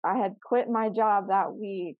I had quit my job that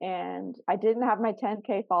week and I didn't have my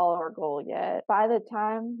 10K follower goal yet. By the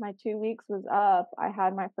time my 2 weeks was up, I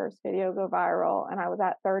had my first video go viral and I was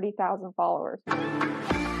at 30,000 followers.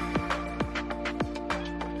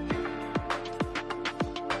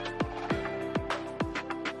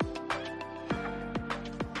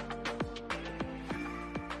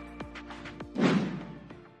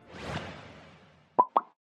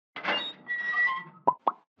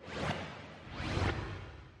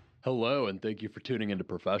 Hello, and thank you for tuning into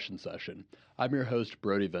Profession Session. I'm your host,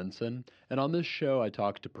 Brody Vinson, and on this show, I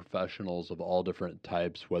talk to professionals of all different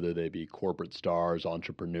types, whether they be corporate stars,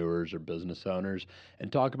 entrepreneurs, or business owners,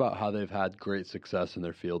 and talk about how they've had great success in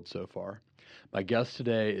their field so far. My guest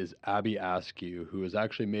today is Abby Askew, who has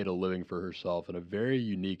actually made a living for herself in a very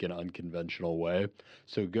unique and unconventional way.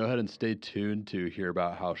 So go ahead and stay tuned to hear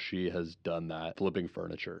about how she has done that, flipping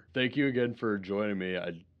furniture. Thank you again for joining me.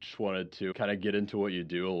 I just wanted to kind of get into what you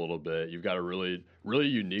do a little bit. You've got a really, really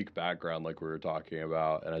unique background like we were talking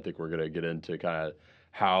about, and I think we're going to get into kind of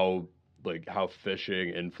how fishing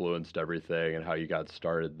influenced everything and how you got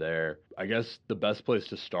started there. I guess the best place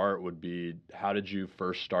to start would be, how did you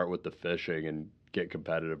first start with the fishing and get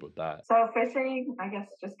competitive with that? So fishing, I guess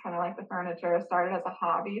just kind of like the furniture, started as a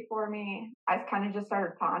hobby for me. I kind of just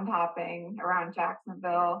started pond hopping around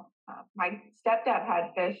Jacksonville. My stepdad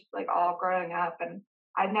had fish like all growing up, and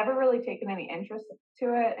I'd never really taken any interest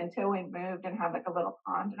to it until we moved and had like a little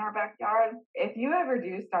pond in our backyard. If you ever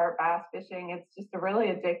do start bass fishing, it's just a really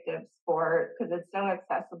addictive sport because it's so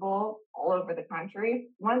accessible all over the country.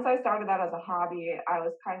 Once I started that as a hobby, I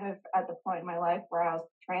was kind of at the point in my life where I was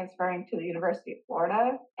transferring to the University of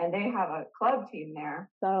Florida, and they have a club team there.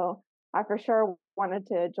 So I for sure wanted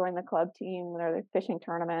to join the club team when they're fishing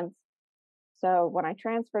tournaments. So when I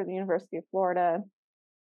transferred to the University of Florida,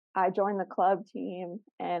 I joined the club team,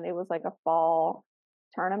 and it was like a fall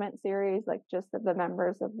tournament series, like just of the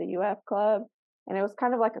members of the UF club. And it was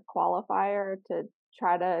kind of like a qualifier to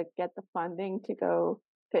try to get the funding to go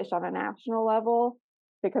fish on a national level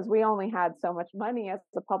because we only had so much money as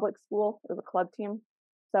a public school, as a club team.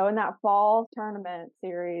 So in that fall tournament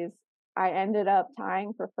series, I ended up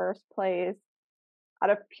tying for first place out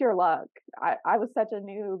of pure luck. I was such a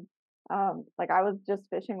noob. Like I was just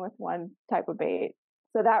fishing with one type of bait.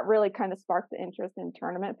 So that really kind of sparked the interest in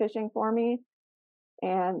tournament fishing for me.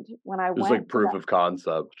 And when I It was went like proof of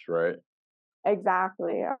concept, right?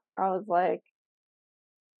 exactly, I was like,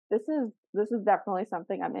 this is definitely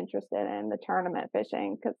something I'm interested in, the tournament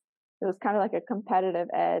fishing, because it was kind of like a competitive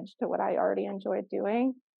edge to what I already enjoyed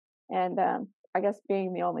doing. And I guess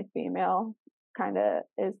being the only female kind of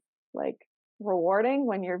is like rewarding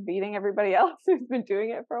when you're beating everybody else who's been doing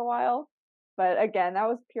it for a while. But again, that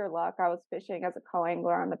was pure luck. I was fishing as a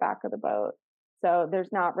co-angler on the back of the boat. So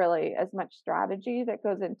there's not really as much strategy that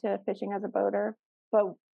goes into fishing as a boater.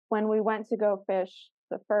 But when we went to go fish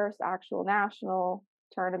the first actual national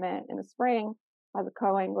tournament in the spring as a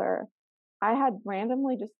co-angler, I had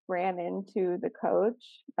randomly just ran into the coach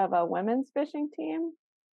of a women's fishing team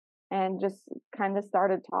and just kind of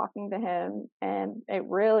started talking to him. And it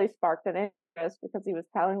really sparked an interest because he was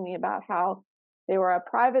telling me about how they were a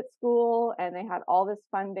private school and they had all this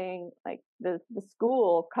funding. Like the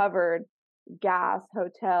school covered gas,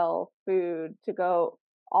 hotel, food to go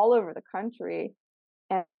all over the country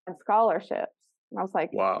and scholarships. And I was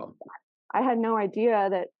like, wow, I had no idea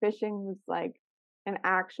that fishing was like an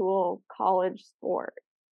actual college sport.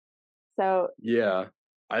 So yeah,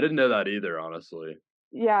 I didn't know that either, honestly.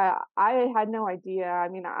 yeah, I had no idea. I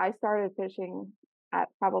mean, I started fishing at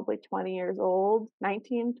probably 20 years old,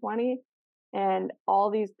 19, 20, and all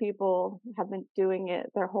these people have been doing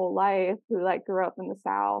it their whole life who like grew up in the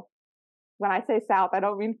South. When I say South, I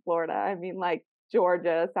don't mean Florida. I mean like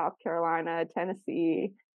Georgia, South Carolina,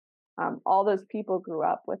 Tennessee. All those people grew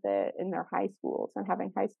up with it in their high schools and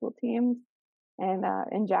having high school teams. And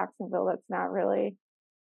in Jacksonville, that's not really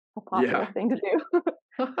a popular thing to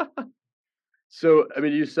do. So, I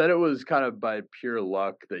mean, you said it was kind of by pure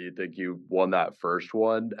luck that you think you won that first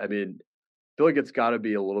one. I mean, I feel like it's got to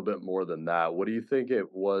be a little bit more than that. What do you think it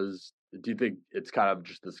was? Do you think it's kind of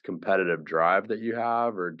just this competitive drive that you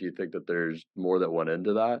have, or do you think that there's more that went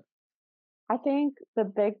into that? I think the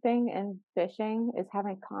big thing in fishing is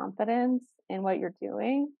having confidence in what you're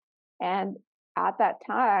doing. And at that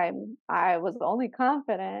time, I was only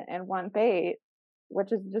confident in one bait,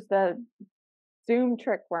 which is just a Zoom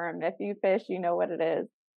trick worm. If you fish, you know what it is.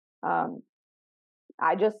 Um,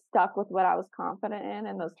 I just stuck with what I was confident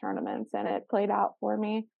in those tournaments, and it played out for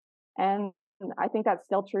me. And I think that's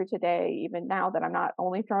still true today, even now that I'm not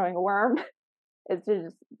only throwing a worm, is to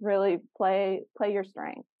just really play your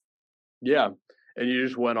strengths. Yeah. And you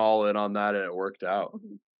just went all in on that and it worked out.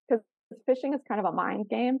 Because fishing is kind of a mind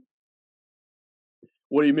game.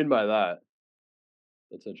 What do you mean by that?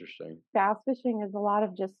 That's interesting. Bass fishing is a lot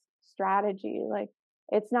of just strategy. Like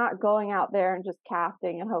it's not going out there and just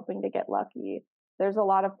casting and hoping to get lucky. There's a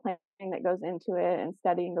lot of planning that goes into it and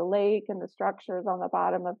studying the lake and the structures on the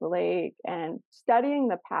bottom of the lake and studying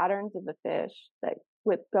the patterns of the fish that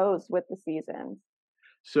goes with the seasons.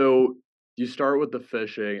 So you start with the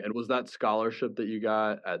fishing, and was that scholarship that you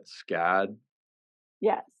got at SCAD?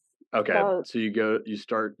 Yes. Okay, So so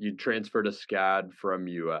you transfer to SCAD from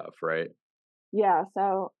UF, right? yeah,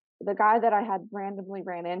 so the guy that I had randomly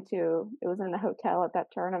ran into, it was in the hotel at that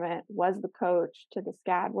tournament, was the coach to the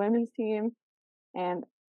SCAD women's team. And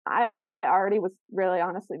I already was really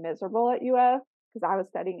honestly miserable at UF because I was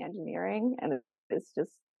studying engineering and it's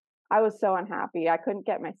just, I was so unhappy. I couldn't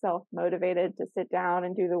get myself motivated to sit down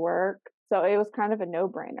and do the work. So it was kind of a no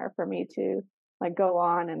brainer for me to like go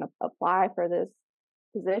on and apply for this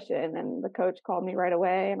position. And the coach called me right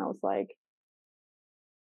away and I was like,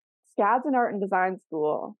 SCAD's an art and design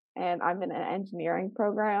school and I'm in an engineering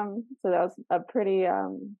program. So that was a pretty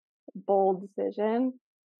bold decision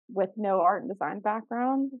with no art and design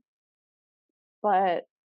background. But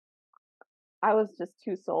I was just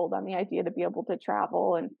too sold on the idea to be able to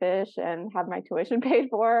travel and fish and have my tuition paid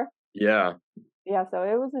for. Yeah. Yeah, so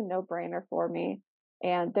it was a no brainer for me.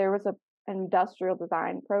 And there was an industrial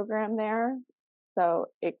design program there. So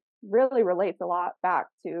it really relates a lot back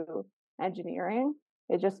to engineering.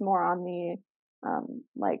 It's just more on the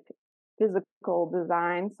like physical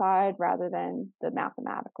design side rather than the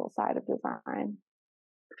mathematical side of design.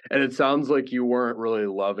 And it sounds like you weren't really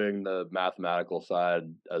loving the mathematical side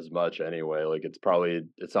as much anyway. Like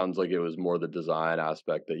it sounds like it was more the design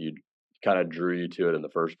aspect that you kind of drew you to it in the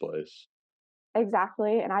first place.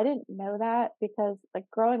 Exactly. And I didn't know that because like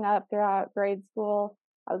growing up throughout grade school,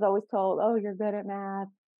 I was always told, "Oh, you're good at math.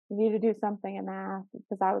 You need to do something in math,"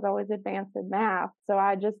 because I was always advanced in math. So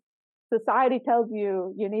I just society tells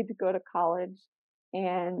you you need to go to college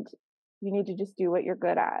and you need to just do what you're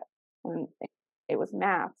good at. And it was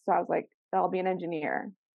math. So I was like, I'll be an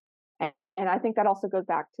engineer. And I think that also goes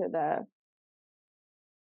back to the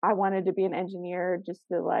I wanted to be an engineer just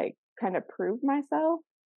to like kind of prove myself.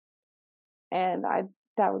 And I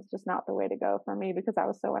that was just not the way to go for me because I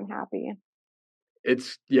was so unhappy.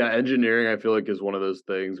 Engineering I feel like is one of those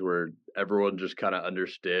things where everyone just kind of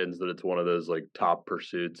understands that it's one of those like top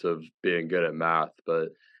pursuits of being good at math, but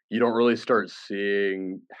you don't really start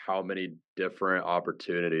seeing how many different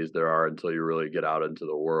opportunities there are until you really get out into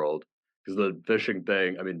the world. Because the fishing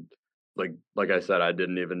thing, I mean, like I said, I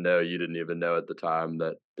didn't even know, you didn't even know at the time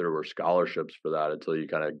that there were scholarships for that until you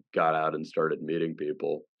kind of got out and started meeting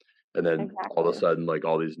people. And then all of a Exactly. sudden, like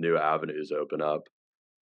all these new avenues open up.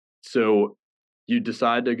 So you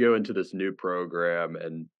decide to go into this new program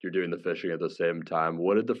and you're doing the fishing at the same time.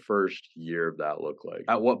 What did the first year of that look like?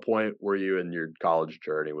 At what point were you in your college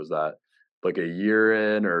journey? Was that like a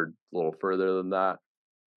year in or a little further than that?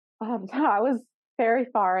 I was very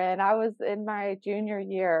far in. I was in my junior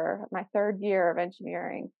year, my third year of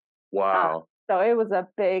engineering. Uh, Wow. so it was a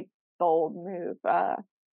big, bold move.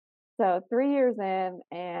 So 3 years in,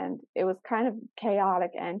 and it was kind of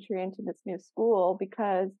chaotic entry into this new school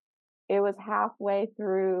because it was halfway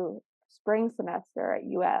through spring semester at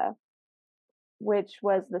UF, which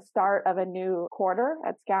was the start of a new quarter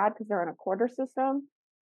at SCAD because they're in a quarter system.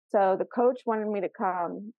 So the coach wanted me to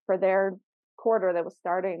come for their quarter that was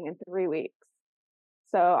starting in 3 weeks.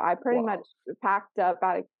 So I pretty much Wow. packed up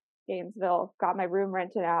out of Gainesville, got my room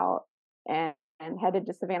rented out, and headed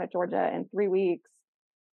to Savannah, Georgia in 3 weeks.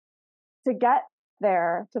 To get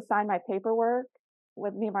there to sign my paperwork,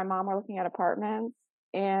 with me and my mom were looking at apartments.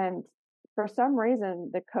 And for some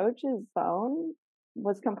reason, the coach's phone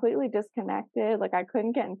was completely disconnected. Like I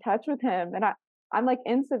couldn't get in touch with him. And I'm like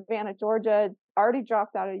in Savannah, Georgia, already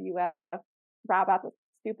dropped out of UF. Rob out was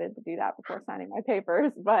stupid to do that before signing my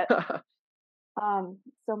papers. But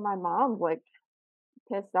so my mom's like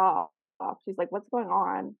pissed off. She's like, "What's going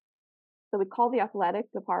on?" So we call the athletic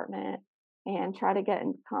department and try to get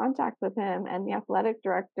in contact with him. And the athletic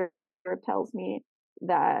director tells me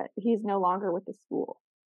that he's no longer with the school.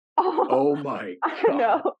 Oh my I God.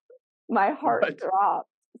 know. My heart What? dropped.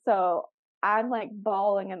 So I'm like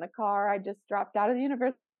bawling in the car. I just dropped out of the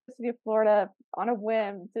University of Florida on a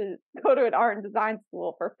whim to go to an art and design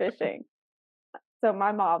school for fishing. So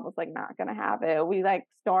my mom was like not gonna have it. We like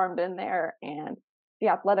stormed in there and the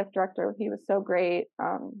athletic director, he was so great.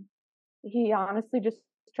 He honestly just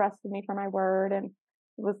trusted me for my word and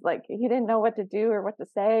was like he didn't know what to do or what to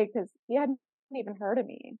say because he hadn't even heard of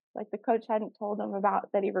me. Like the coach hadn't told him about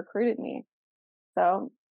that he recruited me.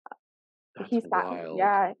 So That's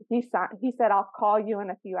wild. he said, "I'll call you in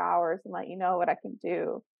a few hours and let you know what I can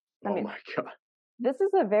do." I Oh mean, my God. this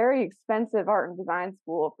is a very expensive art and design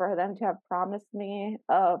school for them to have promised me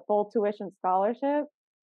a full tuition scholarship.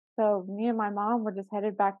 So me and my mom were just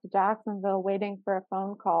headed back to Jacksonville waiting for a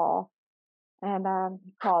phone call. And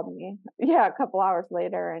he called me, yeah, a couple hours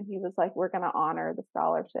later, and he was like, "We're going to honor the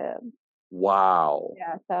scholarship." Wow.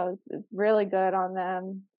 Yeah, so it's really good on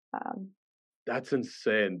them. Um, That's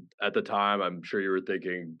insane. At the time, I'm sure you were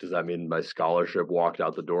thinking, does that mean my scholarship walked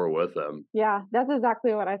out the door with him? yeah, that's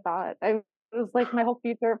exactly what I thought. It was like my whole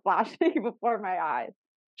future flashing before my eyes.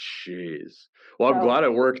 Jeez. Well, I'm So glad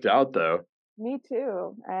it worked out though. me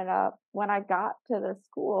too. And when I got to the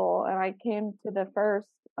school and I came to the first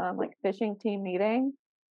like fishing team meeting,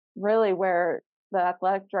 really where the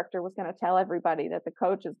athletic director was going to tell everybody that the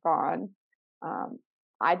coach is gone. Um,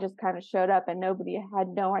 I just kind of showed up and nobody had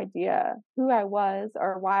no idea who I was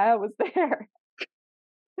or why I was there.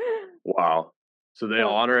 Wow. So they So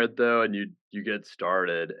honor it though, and you get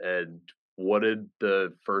started. And what did the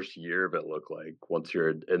first year of it look like once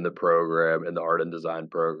you're in the program, in the art and design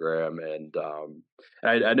program? And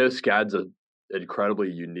I know SCAD's a incredibly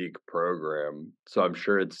unique program, so I'm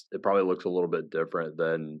sure it probably looks a little bit different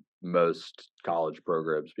than most college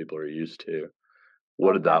programs people are used to.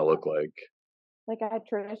 What oh, did that look definitely. like? Like at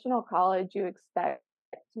traditional college, you expect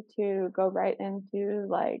to go right into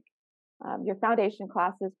like your foundation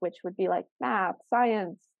classes, which would be like math,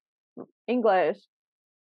 science, English.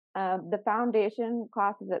 The foundation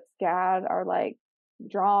classes at SCAD are like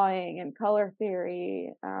drawing and color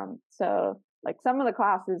theory. So like some of the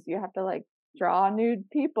classes you have to like draw nude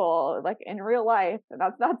people like in real life, and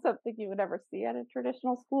that's not something you would ever see at a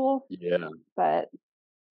traditional school. Yeah. But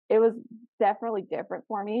it was definitely different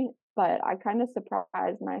for me. But I kind of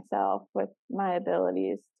surprised myself with my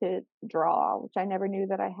abilities to draw, which I never knew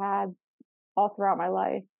that I had all throughout my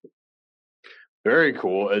life. Very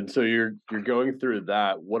cool. And so you're going through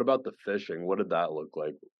that. What about the fishing? What did that look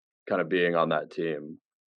like? Kind of being on that team.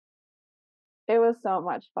 It was so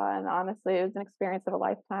much fun. Honestly, it was an experience of a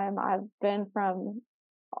lifetime. I've been from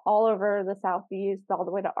all over the Southeast, all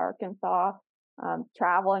the way to Arkansas,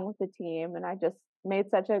 traveling with the team, and I just made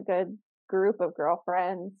such a good group of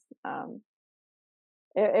girlfriends.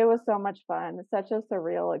 It was so much fun. It's such a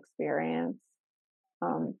surreal experience.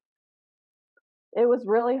 Um, it was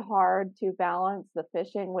really hard to balance the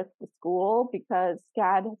fishing with the school because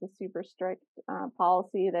SCAD has a super strict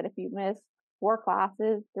policy that if you miss 4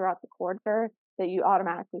 classes throughout the quarter, that you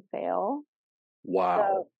automatically fail. Wow.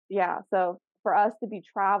 So yeah, so for us to be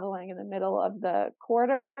traveling in the middle of the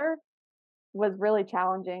quarter was really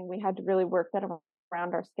challenging. We had to really work that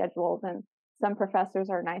around our schedules, and some professors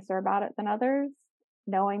are nicer about it than others,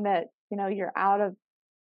 knowing that you're out of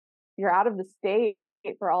the state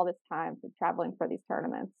for all this time for traveling for these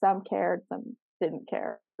tournaments. Some cared, some didn't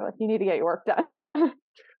care. So if you need to get your work done.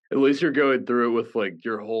 At least you're going through it with like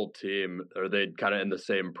your whole team. Are they kind of in the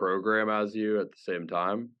same program as you at the same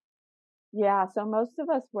time? Yeah, so most of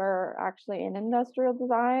us were actually in industrial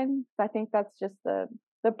design. I think that's just the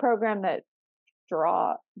program that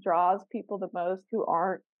draws people the most who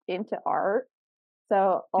aren't into art.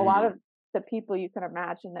 So a lot Mhm. of the people you can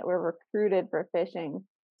imagine that were recruited for fishing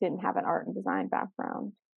didn't have an art and design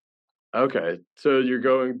background. Okay. So you're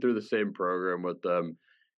going through the same program with them.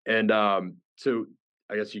 And so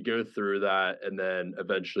I guess you go through that and then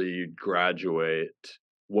eventually you graduate.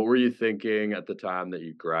 What were you thinking at the time that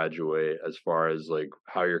you graduate as far as like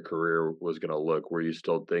how your career was going to look? Were you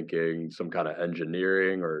still thinking some kind of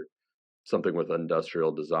engineering or something with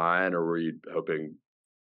industrial design, or were you hoping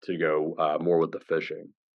to go more with the fishing?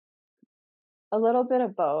 A little bit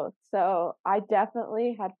of both. So I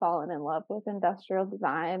definitely had fallen in love with industrial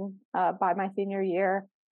design by my senior year.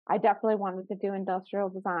 I definitely wanted to do industrial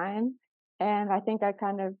design. And I think I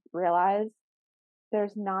kind of realized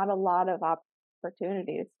there's not a lot of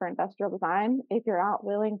opportunities for industrial design if you're not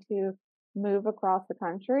willing to move across the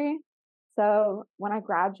country. So when I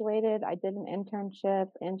graduated, I did an internship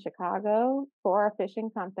in Chicago for a fishing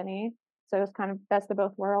company. So it was kind of best of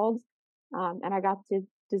both worlds. And I got to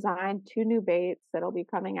design 2 new baits that'll be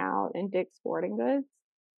coming out in Dick's Sporting Goods.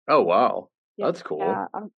 Oh, wow. That's cool. Yeah,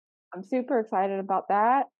 I'm super excited about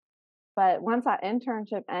that. But once that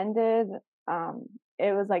internship ended, um,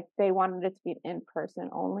 it was like they wanted it to be an in-person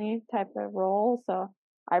only type of role. So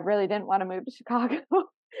I really didn't want to move to Chicago.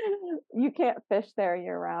 You can't fish there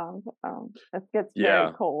year round. It gets very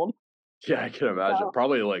Yeah. cold. Yeah, I can imagine. So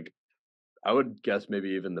Probably like I would guess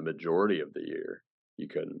maybe even the majority of the year you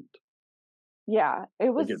couldn't. yeah, it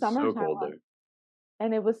Like was it's so summertime. cold there.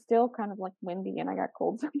 and it was still kind of like windy and I got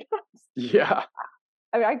cold sometimes. Yeah.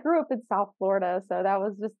 I mean, I grew up in South Florida, so that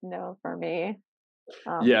was just no for me.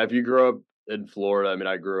 Um, Yeah, if you grow up in Florida, I mean,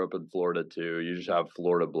 I grew up in Florida too. You just have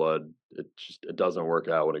Florida blood. It doesn't work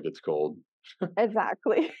out when it gets cold.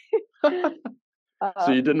 exactly. So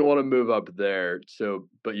uh, you didn't want to move up there. So,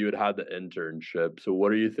 but you had the internship. So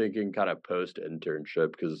what are you thinking kind of post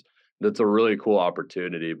internship? Because that's a really cool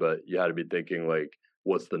opportunity, but you had to be thinking like,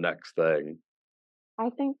 what's the next thing? I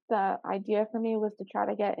think the idea for me was to try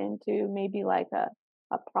to get into maybe like a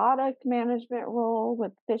product management role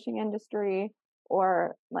with fishing industry,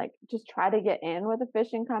 or like just try to get in with a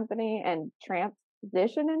fishing company and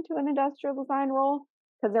transition into an industrial design role,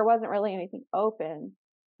 because there wasn't really anything open.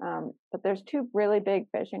 But there's two really big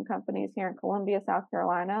fishing companies here in Columbia, South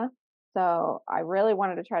Carolina. So I really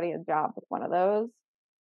wanted to try to get a job with one of those.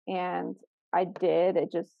 And I did.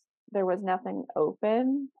 It just, there was nothing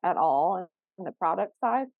open at all in the product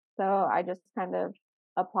side. So I just kind of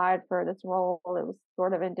applied for this role. It was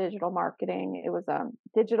sort of in digital marketing. It was a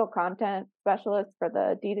digital content specialist for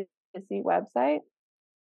the D2C website.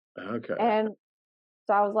 Okay. And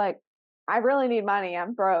so I was like, I really need money.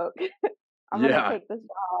 I'm broke. I'm going to Yeah, take this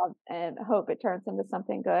job and hope it turns into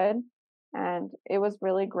something good. And it was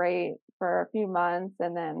really great for a few months.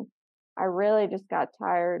 And then I really just got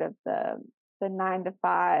tired of the 9 to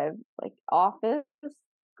 5 like office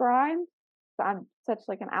grind. So I'm such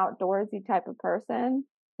like an outdoorsy type of person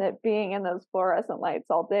that being in those fluorescent lights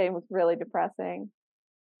all day was really depressing.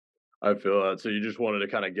 I feel that. So you just wanted to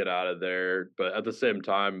kind of get out of there, but at the same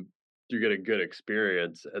time, you get a good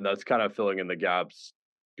experience, and that's kind of filling in the gaps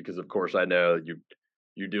because, of course, I know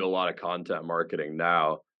you do a lot of content marketing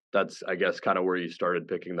now. That's, I guess, kind of where you started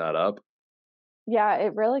picking that up. Yeah,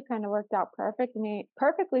 it really kind of worked out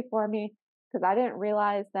perfectly for me, because I didn't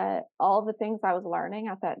realize that all the things I was learning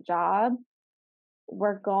at that job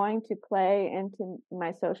were going to play into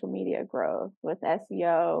my social media growth with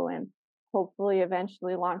SEO and hopefully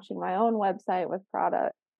eventually launching my own website with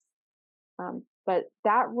products. But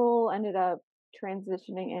that role ended up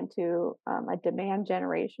transitioning into a demand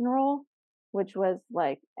generation role, which was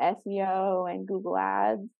like SEO and Google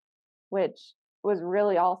Ads, which was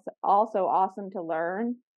really also awesome to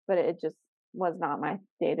learn, but it just was not my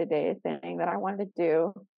day to day thing that I wanted to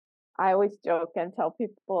do. I always joke and tell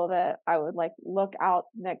people that I would like look out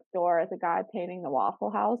next door at the guy painting the Waffle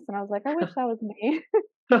House, and I was like, I wish that was me.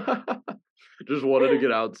 Just wanted to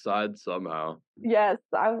get outside somehow. Yes,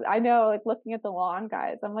 I know, like looking at the lawn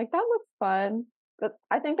guys, I'm like, that looks fun. But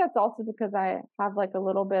I think that's also because I have like a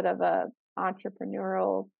little bit of a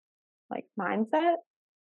entrepreneurial like mindset.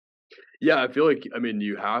 Yeah, I feel like, I mean,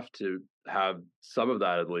 you have to have some of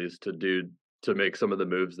that at least to make some of the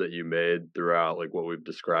moves that you made throughout, like what we've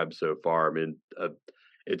described so far. I mean,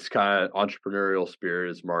 it's kind of entrepreneurial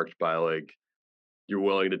spirit is marked by like you're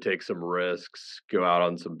willing to take some risks, go out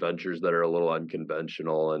on some ventures that are a little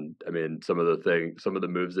unconventional. And I mean, some of the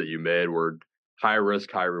moves that you made were high risk,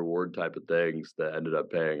 high reward type of things that ended up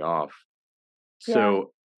paying off. Yeah.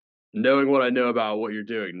 So, knowing what I know about what you're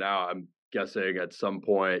doing now, I'm guessing at some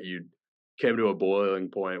point you came to a boiling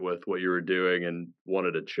point with what you were doing and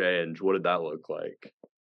wanted to change. What did that look like?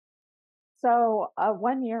 So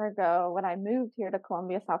 1 year ago, when I moved here to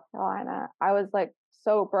Columbia, South Carolina, I was like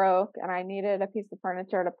so broke and I needed a piece of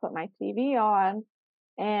furniture to put my TV on.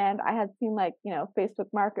 And I had seen like, Facebook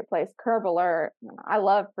Marketplace, Curb Alert. I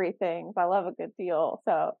love free things. I love a good deal.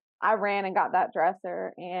 So I ran and got that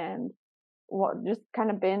dresser and just kind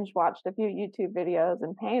of binge watched a few YouTube videos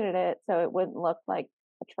and painted it so it wouldn't look like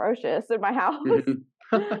atrocious in my house.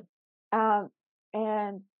 um,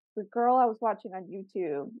 and the girl I was watching on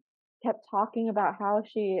YouTube kept talking about how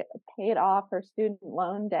she paid off her student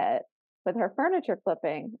loan debt with her furniture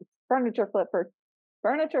flipping. Furniture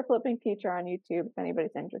flipping teacher on YouTube. If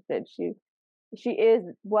anybody's interested, she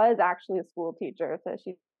was actually a school teacher, so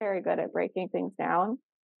she's very good at breaking things down.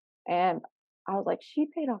 And I was like, she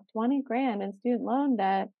paid off 20 grand in student loan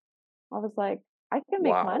debt. I was like, I can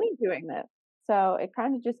make Wow. money doing this. So it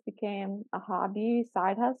kind of just became a hobby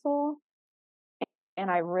side hustle. And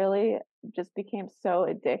I really just became so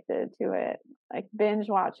addicted to it, like binge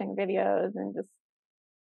watching videos and just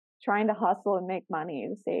trying to hustle and make money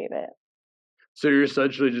to save it. So you're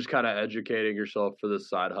essentially just kind of educating yourself for this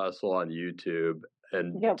side hustle on YouTube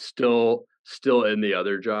and Yep. still in the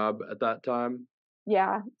other job at that time?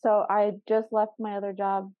 Yeah. So I just left my other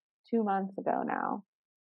job 2 months ago now.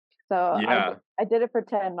 So Yeah. I did it for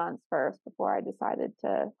 10 months first before I decided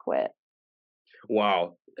to quit.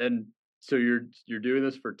 Wow. And so you're doing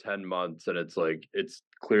this for 10 months and it's like it's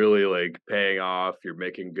clearly like paying off, you're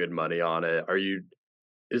making good money on it.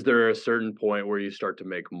 Is there a certain point where you start to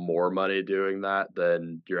make more money doing that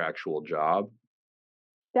than your actual job?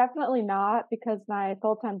 Definitely not, because my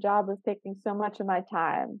full-time job was taking so much of my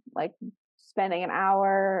time, like spending an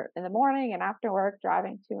hour in the morning and after work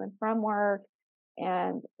driving to and from work.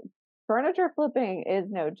 And furniture flipping is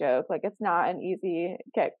no joke. Like it's not an easy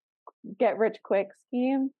get rich quick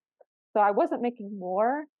scheme. So I wasn't making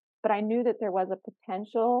more, but I knew that there was a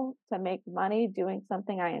potential to make money doing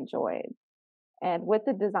something I enjoyed. And with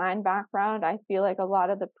the design background, I feel like a lot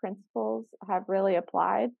of the principles have really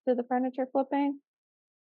applied to the furniture flipping.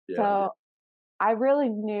 Yeah. So I really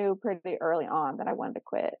knew pretty early on that I wanted to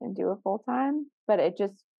quit and do a full time, but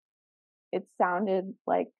it sounded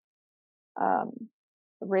like um,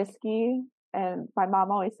 risky. And my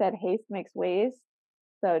mom always said haste makes waste.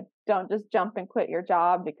 So don't just jump and quit your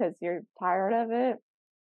job because you're tired of it.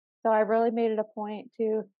 So I really made it a point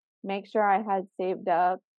to make sure I had saved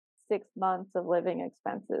up 6 months of living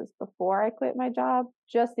expenses before I quit my job,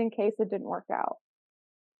 just in case it didn't work out.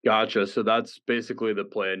 Gotcha. So that's basically the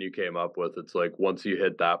plan you came up with. It's like once you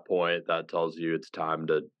hit that point, that tells you it's time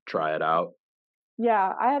to try it out.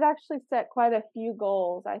 Yeah, I had actually set quite a few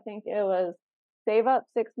goals. I think it was save up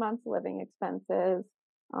 6 months living expenses.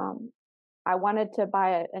 Um, I wanted to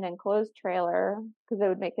buy an enclosed trailer because it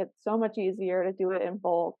would make it so much easier to do it in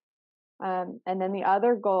bulk. And then the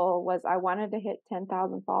other goal was I wanted to hit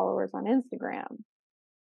 10,000 followers on Instagram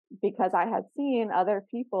because I had seen other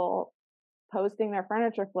people posting their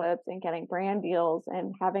furniture flips and getting brand deals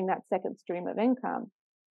and having that second stream of income.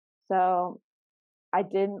 So I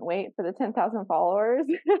didn't wait for the 10,000 followers.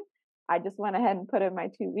 I just went ahead and put in my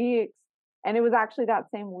 2 weeks. And it was actually that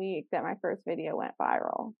same week that my first video went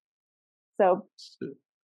viral. So So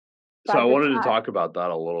so by I the wanted to time, talk about that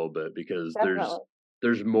a little bit because there's definitely,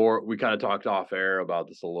 there's more. We kind of talked off air about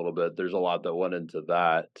this a little bit. There's a lot that went into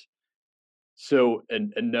that. So,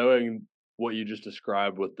 and knowing what you just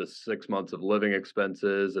described with the 6 months of living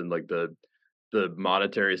expenses and like the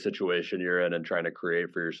monetary situation you're in and trying to create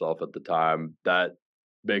for yourself at the time, that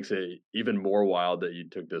makes it even more wild that you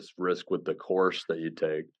took this risk with the course that you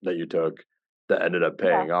took that ended up yeah.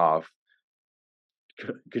 paying off.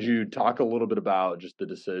 Could you talk a little bit about just the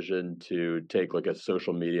decision to take like a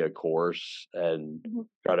social media course and Mhm.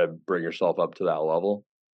 try to bring yourself up to that level?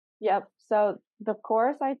 Yep. So the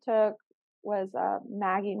course I took was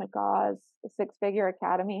Maggie McGaw's Six Figure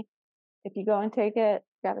Academy. If you go and take it,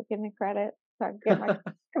 you got to give me credit so I can get my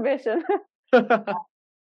commission.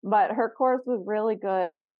 But her course was really good.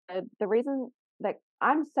 The reason that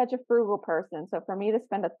I'm such a frugal person, so for me to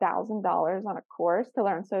spend $1,000 on a course to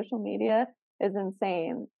learn social media is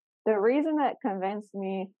insane. The reason that convinced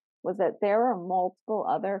me was that there were multiple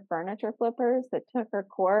other furniture flippers that took her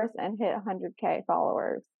course and hit 100K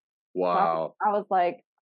followers. So Wow. I was like,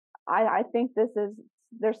 I think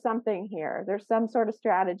there's something here. There's some sort of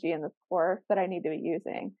strategy in this course that I need to be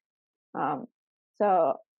using. Um,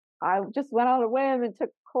 so I just went on a whim and took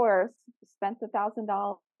a course, spent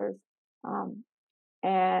 $1,000, um,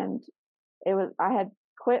 and I had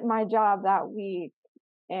quit my job that week,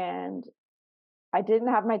 and I didn't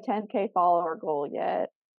have my 10K follower goal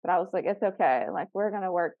yet, but I was like, it's okay. Like we're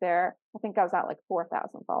gonna work there. I think I was at like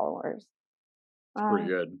 4,000 followers. It's pretty Um,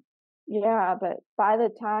 good. yeah, but by the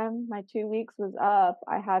time my 2 weeks was up,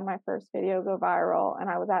 I had my first video go viral, and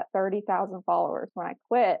I was at 30,000 followers when I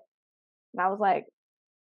quit. And I was like,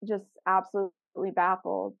 just absolutely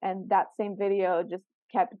baffled. And that same video just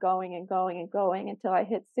kept going and going and going until I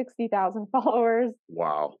hit 60,000 followers.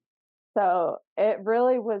 Wow. So it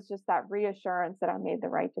really was just that reassurance that I made the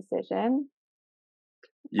right decision.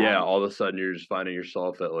 Yeah, Um, all of a sudden you're just finding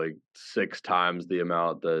yourself at like 6 times the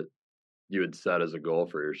amount that you had set as a goal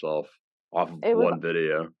for yourself off of it was, one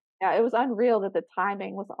video. yeah, it was unreal that the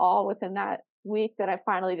timing was all within that week that I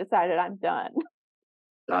finally decided I'm done.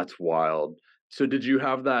 That's wild. So did you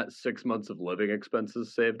have that 6 months of living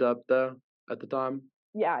expenses saved up though at the time?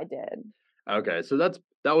 Yeah, I did. Okay, so that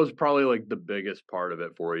was probably like the biggest part of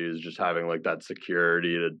it for you is just having like that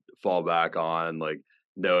security to fall back on, like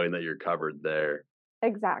knowing that you're covered there.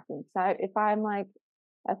 Exactly. So if I'm like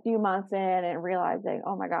a few months in and realizing,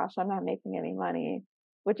 oh my gosh, I'm not making any money,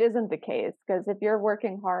 which isn't the case because if you're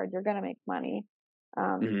working hard, you're going to make money.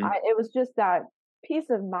 Mhm. It was just that peace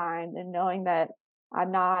of mind and knowing that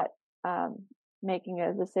I'm not um, making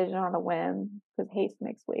a decision on a whim because haste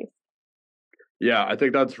makes waste. Yeah, I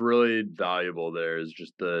think that's really valuable there is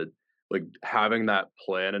just the like having that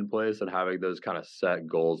plan in place and having those kind of set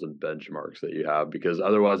goals and benchmarks that you have because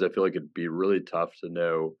otherwise I feel like it'd be really tough to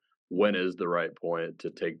know when is the right point to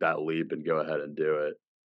take that leap and go ahead and do it.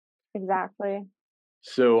 Exactly.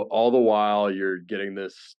 So all the while you're getting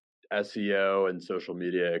this SEO and social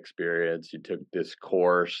media experience. You took this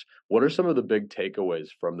course. What are some of the big takeaways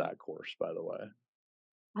from that course, by the way?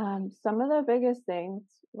 Some of the biggest things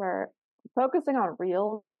were focusing on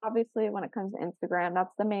reels, obviously, when it comes to Instagram.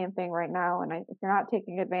 That's the main thing right now. And if you're not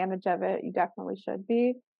taking advantage of it, you definitely should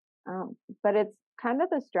be. But it's kind of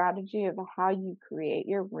the strategy of how you create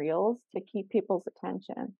your reels to keep people's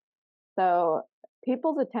attention. So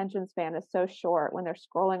people's attention span is so short when they're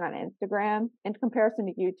scrolling on Instagram in comparison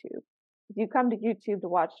to YouTube. If you come to YouTube to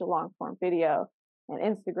watch a long form video and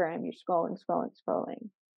Instagram, you're scrolling, scrolling, scrolling.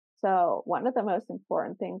 So one of the most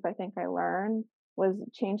important things I think I learned was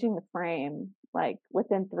changing the frame like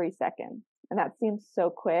within 3 seconds. And that seems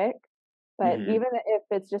so quick, but Hmm. even if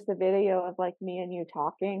it's just a video of like me and you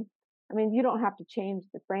talking, I mean, you don't have to change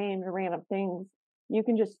the frame or random things. You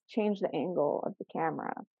can just change the angle of the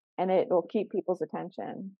camera and it will keep people's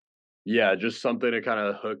attention. Yeah, just something to kind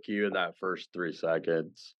of hook you in that first 3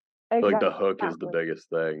 seconds. I feel like the hook is the Exactly. biggest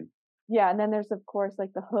thing. Yeah, and then there's of course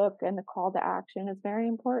like the hook and the call to action is very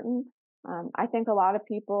important. I think a lot of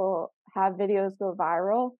people have videos go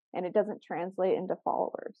viral and it doesn't translate into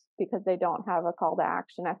followers because they don't have a call to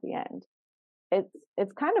action at the end.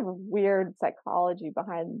 It's kind of a weird psychology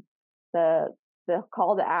behind the the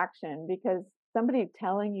call to action because somebody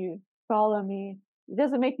telling you follow me, it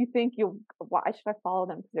doesn't make you think you why should I follow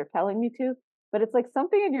them because they're telling me to, but it's like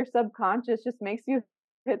something in your subconscious just makes you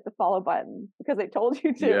hit the follow button because they told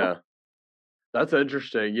you to. Yeah, that's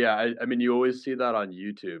interesting. Yeah, I mean, you always see that on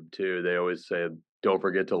YouTube too. They always say, "Don't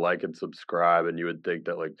forget to like and subscribe," and you would think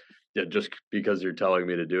that like, yeah, just because you're telling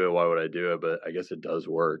me to do it, why would I do it? But I guess it does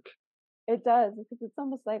work. It does because it's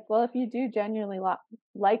almost like, well, if you do genuinely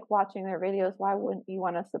like watching their videos, why wouldn't you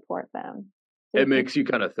want to support them? So It you can, makes you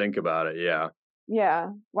kind of think about it. Yeah.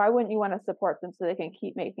 yeah, why wouldn't you want to support them so they can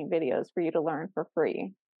keep making videos for you to learn for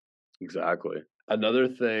free? Exactly. Another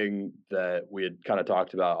thing that we had kind of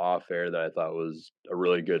talked about off air that I thought was a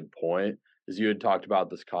really good point is you had talked about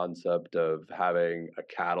this concept of having a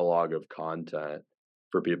catalog of content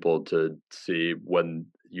for people to see when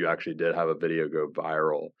you actually did have a video go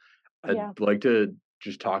viral. I'd Yeah, like to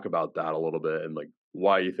just talk about that a little bit and like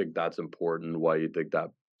why you think that's important, why you think that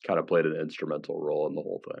kind of played an instrumental role in the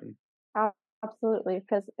whole thing. absolutely.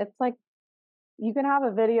 Because it's like you can have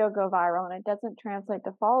a video go viral and it doesn't translate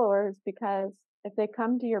to followers because if they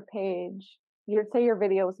come to your page, you say your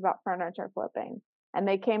video was about furniture flipping and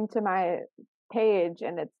they came to my page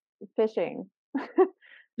and it's fishing.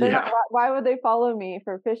 They're not, Yeah. why would they follow me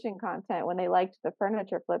for fishing content when they liked the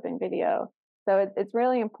furniture flipping video? So it's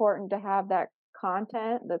really important to have that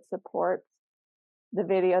content that supports the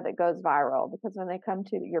video that goes viral because when they come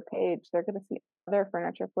to your page, they're going to see other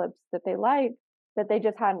furniture flips that they like that they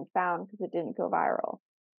just hadn't found because it didn't go viral.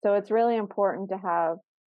 So it's really important to have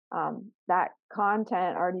that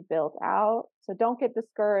content already built out. So don't get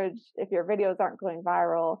discouraged if your videos aren't going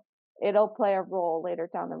viral. It'll play a role later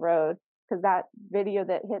down the road because that video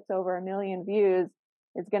that hits over 1 million views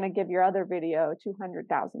is going to give your other video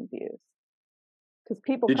 200,000 views because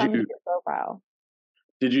people Did come to you your profile.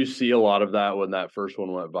 did you see a lot of that when that first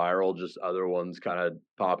one went viral, just other ones kind of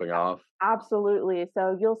popping off? Absolutely.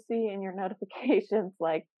 So you'll see in your notifications,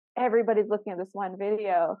 like everybody's looking at this one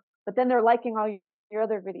video, but then they're liking all your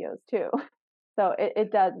other videos too. So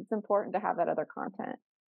it does. It's important to have that other content.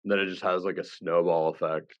 And then it just has like a snowball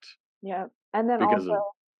effect Yeah. And then because also of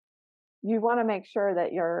you want to make sure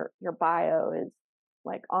that your bio is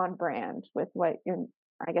like on brand with what your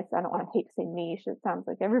I guess I don't want to hate to say niche. It sounds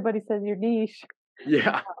like everybody says your niche,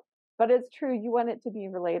 yeah. but it's true. You want it to be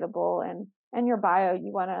relatable and your bio,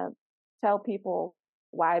 you want to tell people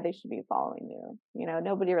why they should be following you. You know,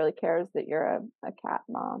 nobody really cares that you're a cat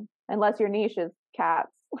mom unless your niche is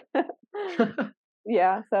cats.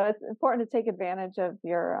 Yeah, so it's important to take advantage of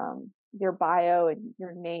your bio and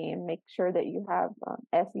your name. Make sure that you have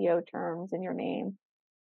SEO terms in your name.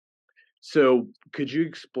 So, could you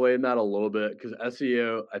explain that a little bit? Because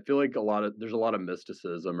SEO, I feel like there's a lot of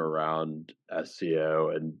mysticism around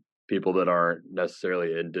SEO, and people that aren't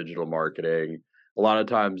necessarily in digital marketing a lot of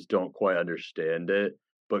times don't quite understand it.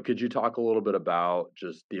 But could you talk a little bit about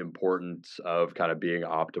just the importance of kind of being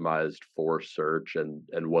optimized for search and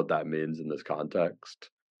what that means in this context?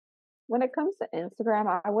 When it comes to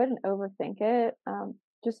Instagram, I wouldn't overthink it.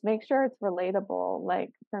 Just make sure it's relatable. Like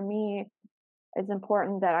for me, it's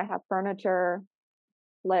important that I have furniture,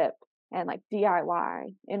 flip, and like DIY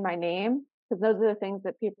in my name because those are the things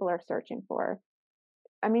that people are searching for.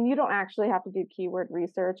 I mean, you don't actually have to do keyword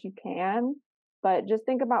research. You can, but just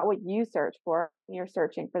think about what you search for when you're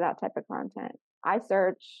searching for that type of content. I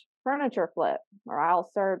search furniture flip, or I'll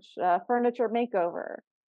search furniture makeover.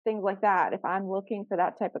 things like that if I'm looking for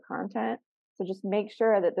that type of content. So just make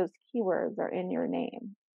sure that those keywords are in your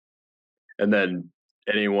name. And then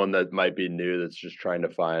anyone that might be new that's just trying to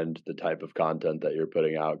find the type of content that you're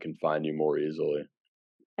putting out can find you more easily.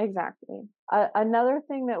 Exactly. Another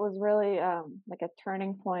thing that was really like a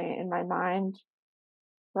turning point in my mind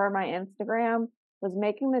for my Instagram was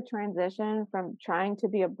making the transition from trying to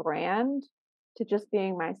be a brand to just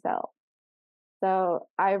being myself. So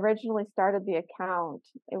I originally started the account.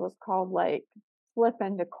 It was called like Flip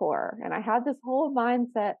and Decor. And I had this whole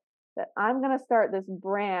mindset that I'm going to start this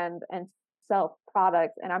brand and sell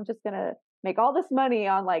products. And I'm just going to make all this money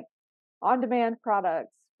on like on demand products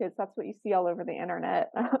because that's what you see all over the internet.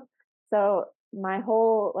 So my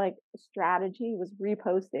whole like strategy was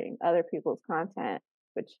reposting other people's content,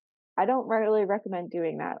 which I don't really recommend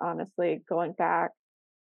doing that, honestly, going back.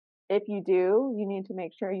 If you do, you need to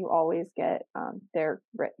make sure you always get their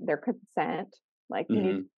consent. Like you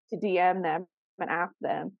need Hmm. to DM them and ask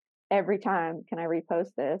them every time, can I repost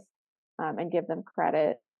this, and give them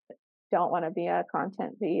credit. Don't want to be a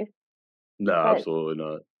content thief, No, but absolutely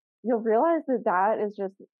not. you'll realize that that is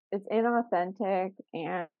just it's inauthentic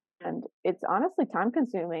and it's honestly time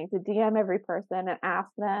consuming to DM every person and ask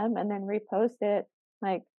them and then repost it.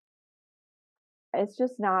 Like it's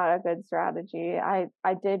just not a good strategy. I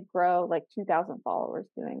did grow like 2,000 followers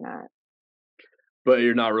doing that. But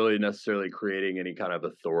you're not really necessarily creating any kind of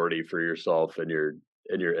authority for yourself in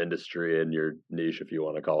your industry and your niche, if you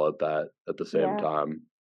want to call it that, at the same Yeah, time.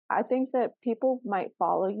 I think that people might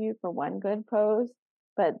follow you for one good post,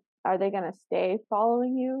 but are they going to stay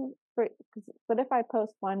following you? For, what if I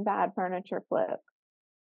post one bad furniture flip?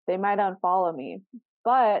 They might unfollow me.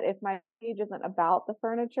 But if my page isn't about the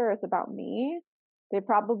furniture, it's about me, they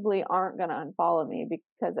probably aren't going to unfollow me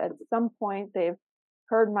because at some point they've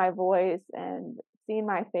heard my voice and seen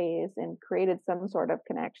my face and created some sort of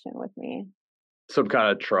connection with me. Some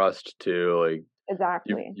kind of trust too, like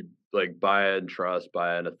Exactly. you like buy in trust,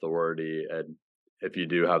 buy in authority, and if you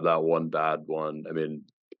do have that one bad one, I mean,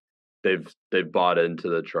 they've bought into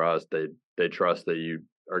the trust. They trust that you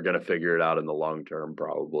are going to figure it out in the long term,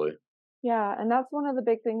 probably. Yeah. And that's one of the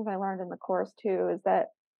big things I learned in the course too is that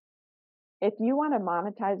if you want to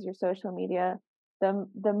monetize your social media,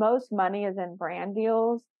 the most money is in brand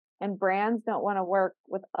deals, and brands don't want to work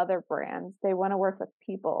with other brands. They want to work with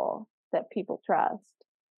people that people trust.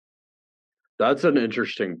 That's an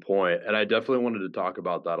interesting point, and I definitely wanted to talk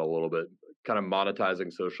about that a little bit, kind of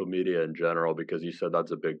monetizing social media in general, because you said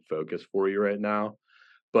that's a big focus for you right now.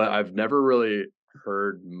 But I've never really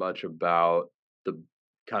heard much about the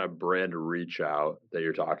kind of brand reach out that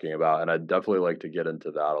you're talking about, and I'd definitely like to get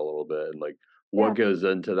into that a little bit and like what Yeah. goes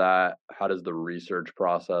into that, how does the research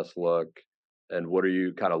process look, and what are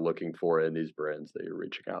you kind of looking for in these brands that you're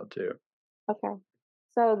reaching out to? Okay.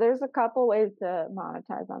 So there's a couple ways to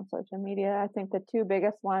monetize on social media. I think the two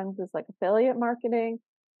biggest ones is like affiliate marketing,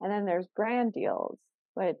 and then there's brand deals,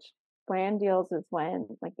 which brand deals is when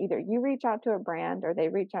like either you reach out to a brand or they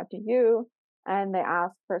reach out to you and they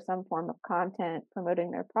ask for some form of content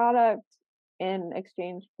promoting their product in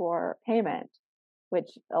exchange for payment, which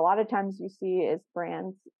a lot of times you see is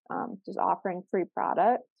brands just offering free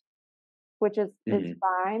product, which is Hmm.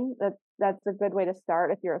 fine. That's a good way to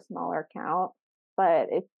start if you're a smaller account. But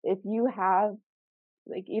if you have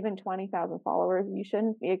like even 20,000 followers, you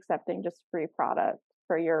shouldn't be accepting just free product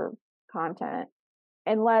for your content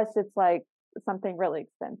unless it's like something really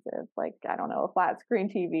expensive, like I don't know, a flat screen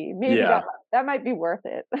TV. Maybe Yeah. that might be worth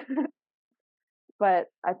it. But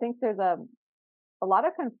I think there's a lot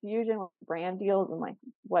of confusion with brand deals and like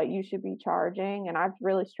what you should be charging, and I've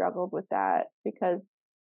really struggled with that because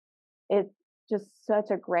it's just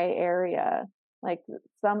such a gray area. Like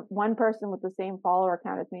some one person with the same follower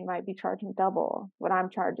count as me might be charging double what I'm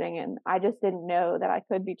charging, and I just didn't know that I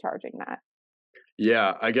could be charging that.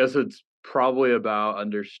 Yeah, I guess it's probably about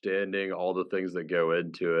understanding all the things that go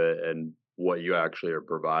into it and what you actually are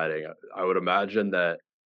providing. I would imagine that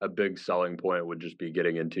a big selling point would just be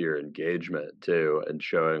getting into your engagement too and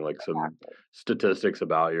showing like some Exactly. statistics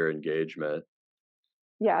about your engagement.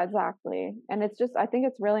 Yeah, exactly. And it's just I think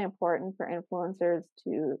it's really important for influencers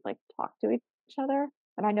to like talk to each other.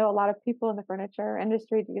 And I know a lot of people in the furniture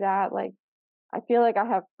industry do that. Like I feel like I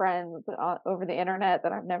have friends over the internet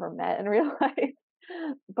that I've never met in real life.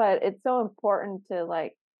 But it's so important to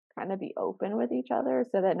like kind of be open with each other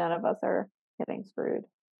so that none of us are getting screwed.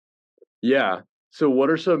 Yeah. So what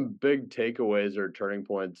are some big takeaways or turning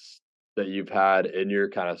points that you've had in your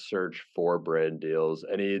kind of search for brand deals?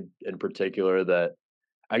 Any in particular that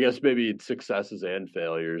I guess maybe successes and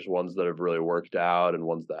failures, ones that have really worked out and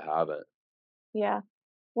ones that haven't? Yeah.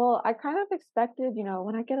 Well, I kind of expected,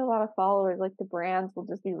 when I get a lot of followers, like the brands will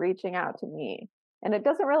just be reaching out to me. And it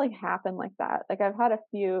doesn't really happen like that. Like I've had a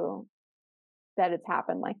few that it's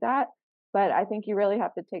happened like that, but I think you really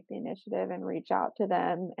have to take the initiative and reach out to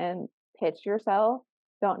them and pitch yourself.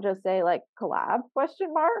 Don't just say like collab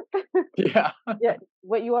question mark. Yeah. Yeah,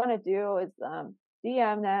 what you want to do is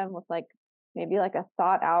DM them with like maybe like a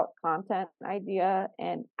thought out content idea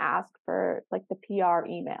and ask for like the PR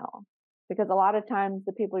email because a lot of times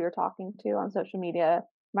the people you're talking to on social media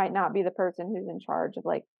might not be the person who's in charge of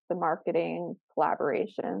like the marketing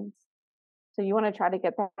collaborations. So you want to try to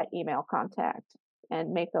get that email contact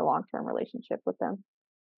and make a long-term relationship with them.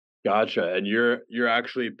 Gotcha. And you're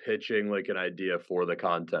actually pitching like an idea for the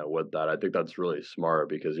content with that. I think that's really smart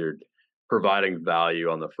because you're providing value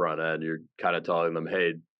on the front end. You're kind of telling them,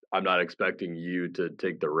 "Hey, I'm not expecting you to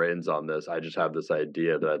take the reins on this. I just have this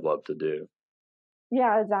idea that I'd love to do."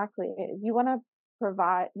 Yeah, exactly. You want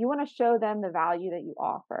to show them the value that you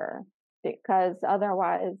offer because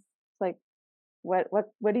otherwise it's like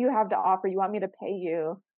what do you have to offer? You want me to pay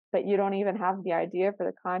you, but you don't even have the idea for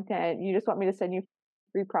the content. You just want me to send you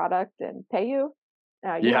free product and pay you. You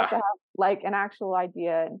have Yeah. to have like an actual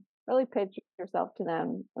idea and really pitch yourself to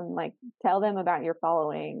them and like tell them about your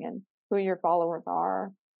following and who your followers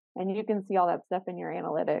are. And you can see all that stuff in your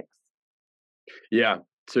analytics. Yeah.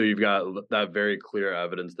 So you've got that very clear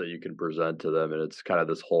evidence that you can present to them, and it's kind of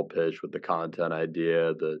this whole pitch with the content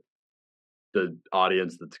idea, the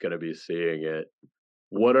audience that's going to be seeing it.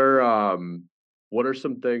 What are what are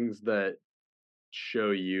some things that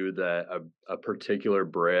show you that a particular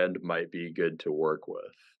brand might be good to work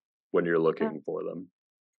with when you're Uh, looking for them?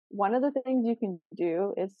 One of the things you can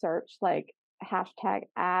do is search like hashtag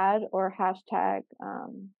ad or hashtag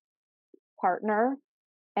partner.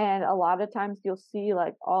 And a lot of times you'll see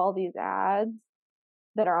like all these ads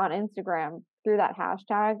that are on Instagram through that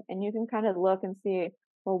hashtag. And you can kind of look and see,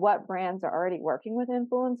 well, what brands are already working with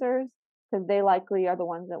influencers because they likely are the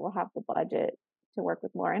ones that will have the budget to work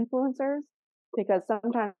with more influencers. Because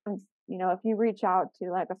sometimes, if you reach out to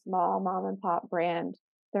like a small mom and pop brand,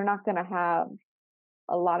 they're not going to have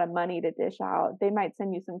a lot of money to dish out. They might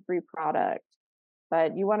send you some free product,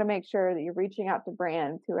 but you want to make sure that you're reaching out to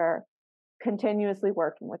brands who are continuously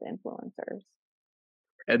working with influencers.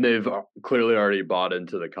 And they've clearly already bought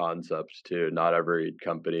into the concept too. Not every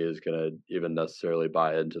company is going to even necessarily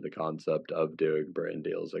buy into the concept of doing brand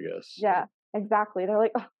deals, I guess. Yeah, exactly. They're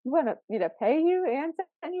like, oh, you want me to pay you and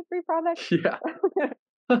send you free products? Yeah.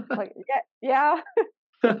 Like, yeah,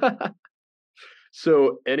 yeah.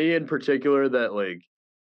 So, any in particular that like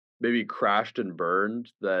maybe crashed and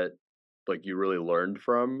burned that like you really learned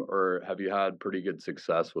from, or have you had pretty good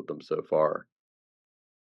success with them so far?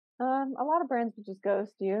 A lot of brands would just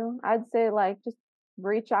ghost you. I'd say like just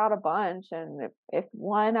reach out a bunch, and if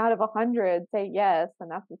one out of 100 say yes, then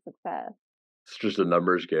that's a success. It's just a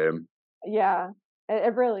numbers game. Yeah,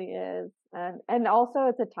 it really is, and also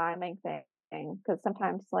it's a timing thing because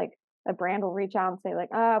sometimes like a brand will reach out and say like,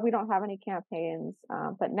 we don't have any campaigns,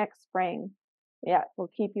 but next spring, yeah,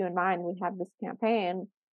 we'll keep you in mind. We have this campaign.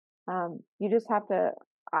 You just have to.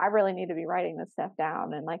 I really need to be writing this stuff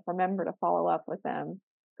down and like remember to follow up with them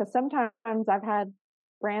because sometimes I've had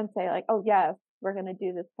brands say like, oh yes, we're going to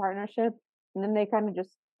do this partnership, and then they kind of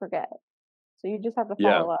just forget. So you just have to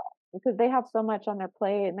Yeah. follow up because they have so much on their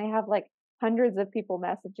plate and they have like hundreds of people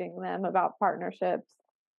messaging them about partnerships.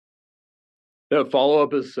 No, follow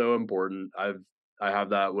up is so important. I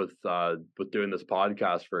have that with doing this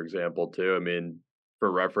podcast, for example, too. I mean, for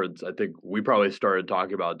reference, I think we probably started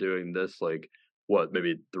talking about doing this like what,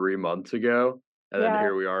 maybe 3 months ago. And then Yeah,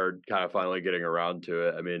 here we are kind of finally getting around to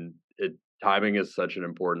it. I mean, it timing is such an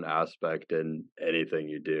important aspect in anything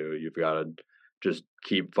you do. You've got to just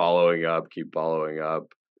keep following up, keep following up.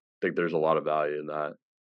 I think there's a lot of value in that.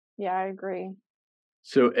 yeah, I agree.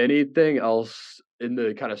 So anything else in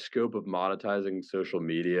the kind of scope of monetizing social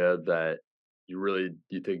media that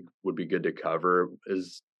you think would be good to cover?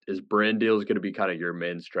 Is brand deals going to be kind of your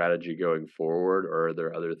main strategy going forward, or are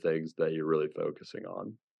there other things that you're really focusing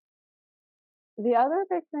on? The other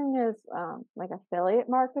big thing is like affiliate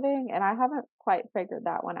marketing, and I haven't quite figured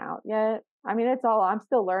that one out yet. I mean, I'm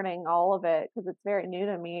still learning all of it because it's very new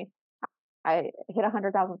to me. I hit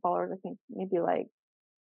 100,000 followers, I think maybe like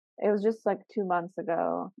it was just like 2 months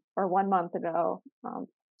ago or 1 month ago.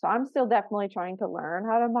 So I'm still definitely trying to learn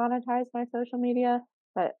how to monetize my social media,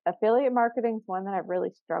 but affiliate marketing is one that I've really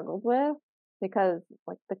struggled with because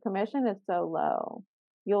like the commission is so low.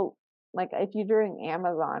 You'll like if you're doing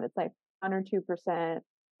Amazon, it's like 1 or 2%,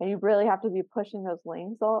 and you really have to be pushing those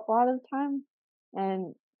links a lot of the time.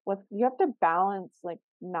 And what you have to balance like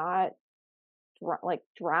not like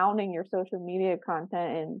drowning your social media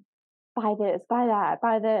content in buy this, buy that,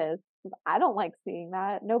 buy this. I don't like seeing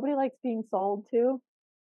that. Nobody likes being sold to.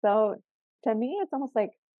 So to me, it's almost like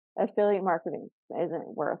affiliate marketing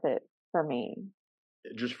isn't worth it for me.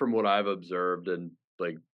 Just from what I've observed and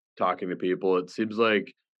like talking to people, it seems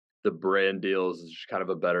like the brand deals is just kind of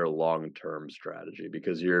a better long-term strategy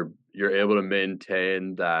because you're able to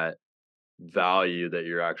maintain that value that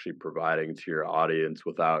you're actually providing to your audience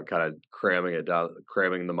without kind of cramming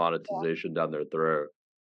the monetization down their throat.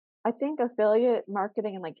 I think affiliate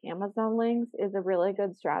marketing and like Amazon links is a really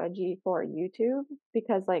good strategy for YouTube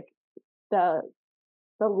because like the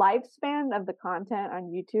the lifespan of the content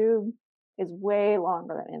on YouTube is way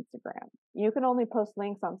longer than Instagram. You can only post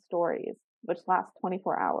links on stories, which last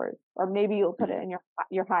 24 hours, or maybe you'll put it in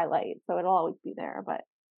your highlight, so it'll always be there. But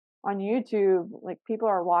on YouTube, like people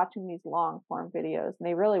are watching these long form videos and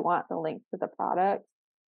they really want the link to the product.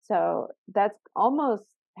 So that's almost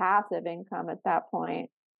passive income at that point.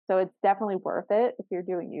 So it's definitely worth it if you're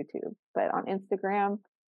doing YouTube. But on Instagram,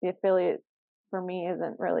 the affiliate for me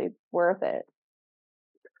isn't really worth it.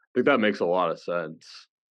 I think that makes a lot of sense.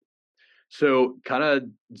 So, kind of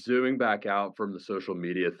zooming back out from the social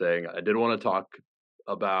media thing, I did want to talk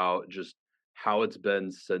about just how it's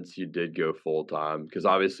been since you did go full time, because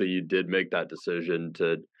obviously you did make that decision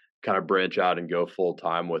to kind of branch out and go full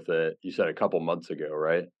time with it. You said a couple months ago,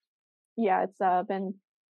 right? Yeah, it's been,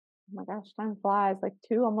 oh my gosh, time flies, like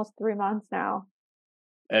 2, almost 3 months now.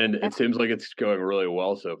 And And it seems like it's going really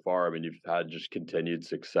well so far. I mean, you've had just continued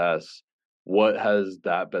success. What has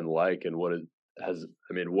that been like, and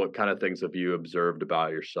I mean, what kind of things have you observed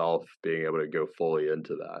about yourself being able to go fully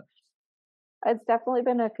into that? it's definitely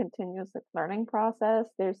been a continuous like, learning process.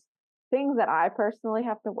 There's things that I personally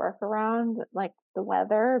have to work around, like the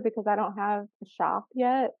weather, because I don't have a shop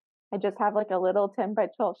yet. I just have like a little 10 by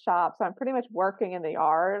 12 shop. So I'm pretty much working in the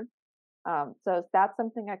yard. So that's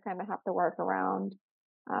something I kind of have to work around.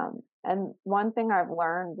 And one thing I've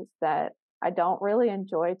learned is that I don't really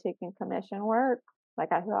enjoy taking commission work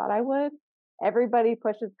like I thought I would. Everybody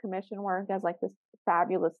pushes commission work as like this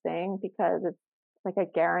fabulous thing because it's like a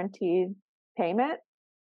guaranteed payment.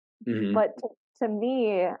 Hmm. But to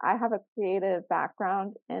me, I have a creative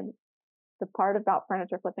background, and the part about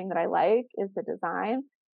furniture flipping that I like is the design.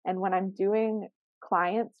 And when I'm doing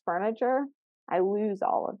clients' furniture, I lose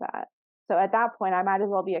all of that. So at that point, I might as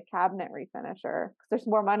well be a cabinet refinisher because there's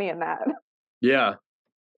more money in that. Yeah.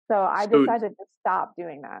 So I So decided to stop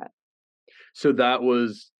doing that. so that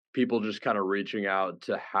was people just kind of reaching out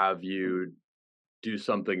to have you do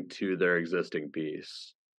something to their existing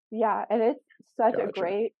piece. Yeah, and such a Gotcha.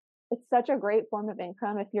 great it's such a great form of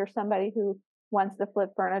income if you're somebody who wants to flip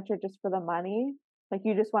furniture just for the money. Like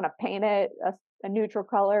you just want to paint it a neutral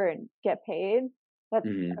color and get paid. That's a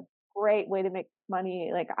Hmm. great way to make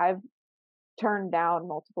money. Like I've turned down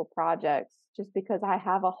multiple projects just because I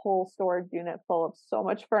have a whole storage unit full of so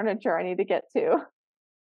much furniture I need to get to.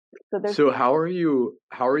 So there's So how are you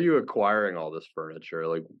acquiring all this furniture?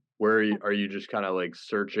 Like where are you just kind of like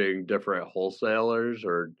searching different wholesalers,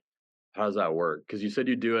 or how does that work? Because you said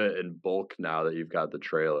you do it in bulk now that you've got the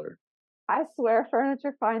trailer. I swear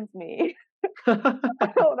furniture finds me.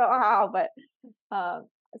 I don't know how, but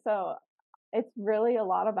so it's really a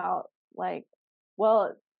lot about like,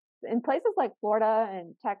 well, in places like Florida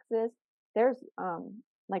and Texas, there's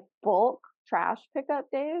like bulk trash pickup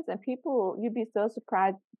days, and people you'd be so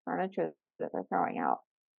surprised at the furniture that they're throwing out.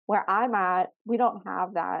 Where I'm at, we don't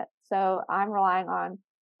have that, so I'm relying on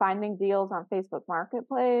finding deals on Facebook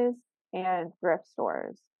Marketplace and thrift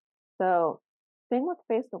stores. So, thing with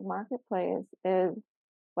Facebook Marketplace is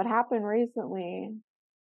what happened recently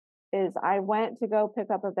is I went to go pick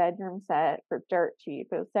up a bedroom set for dirt cheap.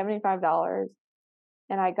 It was $75.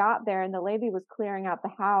 And I got there and the lady was clearing out the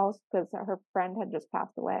house because her friend had just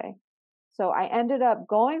passed away. So I ended up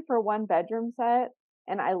going for one bedroom set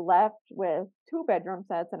and I left with two bedroom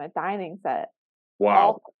sets and a dining set, Wow,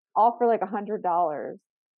 all all for like $100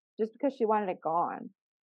 just because she wanted it gone.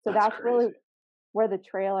 So that's that's really crazy. where the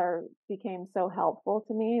trailer became so helpful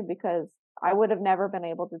to me because I would have never been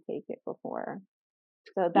able to take it before.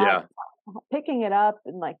 So that Yeah. picking it up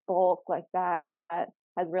in like bulk like that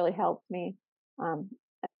has really helped me. Um,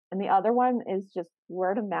 and the other one is just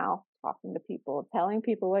word of mouth, talking to people, telling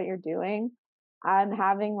people what you're doing. I'm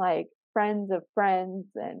having like friends of friends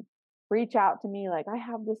and reach out to me like, I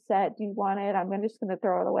have this set. Do you want it? Just going to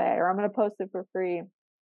throw it away or I'm going to post it for free.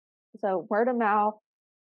 So word of mouth.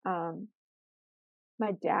 Um,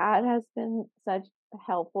 my dad has been such a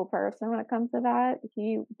helpful person when it comes to that.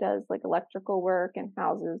 He does like electrical work in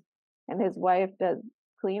houses, and his wife does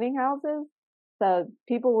cleaning houses. So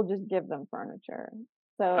people will just give them furniture.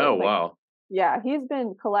 So Oh, like, wow. yeah, he's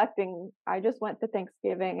been collecting. I just went to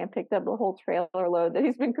Thanksgiving and picked up a whole trailer load that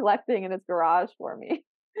he's been collecting in his garage for me.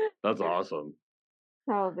 That's awesome.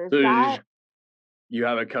 So there's So that. you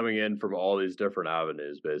have it coming in from all these different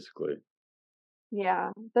avenues, basically.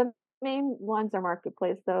 Yeah. The main ones are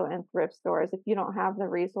marketplace though and thrift stores if you don't have the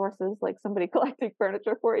resources like somebody collecting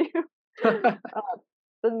furniture for you. Uh,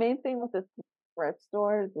 the main thing with the thrift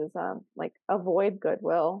stores is like avoid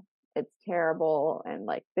Goodwill. It's terrible and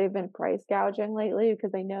like they've been price gouging lately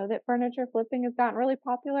because they know that furniture flipping has gotten really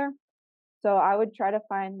popular. So I would try to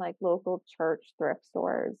find like local church thrift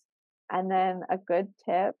stores. And then a good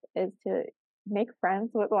tip is to make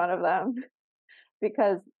friends with one of them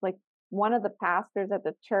because like one of the pastors at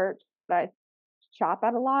the church that I shop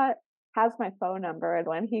at a lot has my phone number, and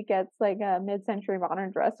when he gets like a mid-century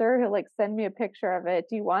modern dresser, he'll like send me a picture of it.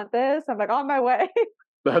 Do you want this? I'm like on my way.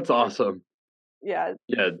 That's awesome. Yeah,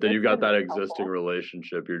 Yeah, then it's you've got been that really existing helpful.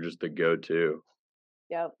 relationship. You're just the go-to.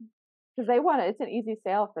 Yep, because they want it. It's an easy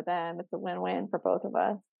sale for them. It's a win-win for both of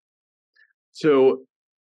us. So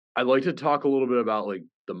I'd like to talk a little bit about like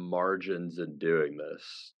the margins in doing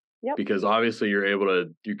this Yep. because obviously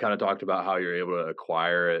you kind of talked about how you're able to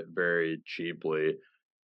acquire it very cheaply.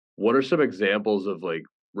 What are some examples of like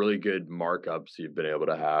really good markups you've been able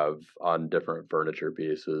to have on different furniture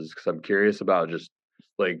pieces? Because I'm curious about just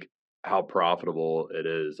like how profitable it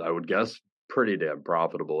is. I would guess pretty damn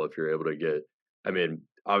profitable if you're able to get, I mean,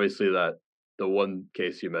 obviously that the one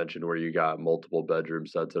case you mentioned where you got multiple bedroom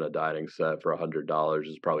sets and a dining set for $100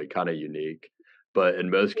 is probably kind of unique. But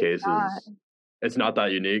in most It's not. cases, it's not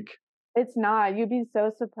that unique. It's not. You'd be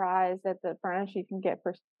so surprised at the furniture you can get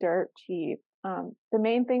for dirt cheap. The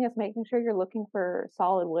main thing is making sure you're looking for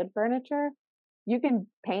solid wood furniture. You can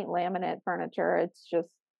paint laminate furniture. It's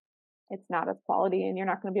not as quality and you're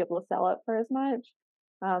not going to be able to sell it for as much.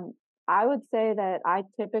 Um, I would say that I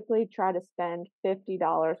typically try to spend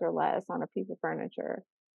 $50 or less on a piece of furniture.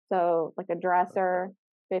 So like a dresser,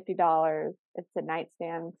 $50. It's a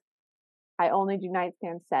nightstand. I only do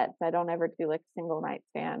nightstand sets. I don't ever do like single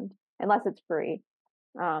nightstand unless it's free.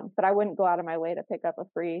 But I wouldn't go out of my way to pick up a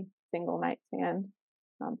free single nightstand.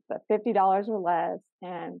 But $50 or less.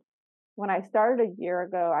 And when I started a year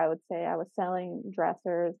ago, I would say I was selling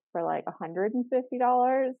dressers for like $150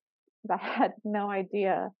 because I had no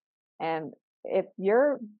idea. And if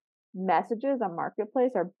your messages on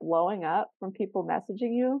Marketplace are blowing up from people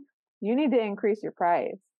messaging you, you need to increase your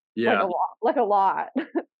price like a Yeah. lot, like a lot.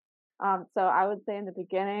 So I would say in the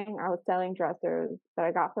beginning, I was selling dressers that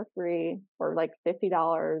I got for free for like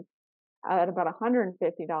 $50 at about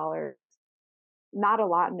 $150. Not a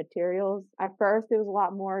lot in materials. At first, it was a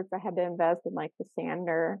lot more because I had to invest in like the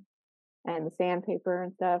sander and the sandpaper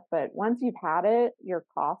and stuff. But once you've had it, your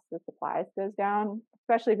cost of supplies goes down,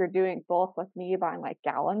 especially if you're doing bulk like me, buying like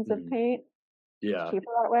gallons of Mhm. paint. It's Yeah.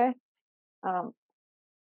 cheaper that way. Um,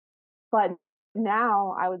 but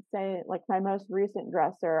now I would say like my most recent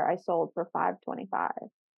dresser I sold for 525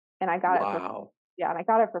 and I got it for Wow. yeah, and I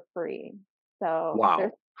got it for free. So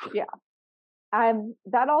there's Wow. yeah.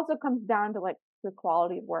 That also comes down to like the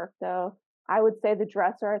quality of work though. I would say the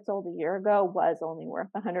dresser I sold a year ago was only worth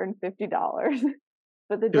 $150.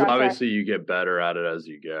 But the Because dresser obviously you get better at it as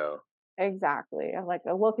you go. exactly. I'm like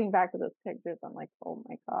looking back at those pictures, I'm like, oh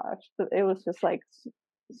my gosh. So it was just like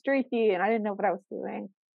streaky and I didn't know what I was doing.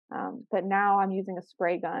 But now I'm using a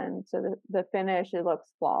spray gun, so the finish it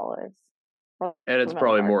looks flawless for And the it's most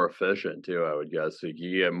probably part. more efficient too, I would guess. Like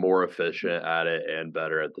you get more efficient at it and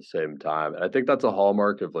better at the same time. And I think that's a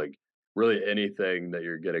hallmark of like really anything that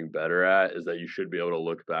you're getting better at is that you should be able to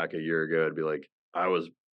look back a year ago and be like, I was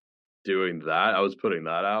doing that. I was putting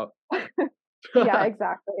that out. Yeah,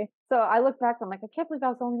 exactly. So I look back, I'm like, I can't believe I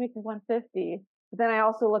was only making 150. But then I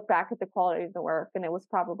also look back at the quality of the work, and it was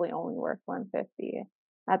probably only worth 150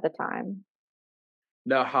 at the time.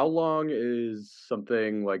 Now, how long is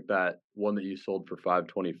something like that one that you sold for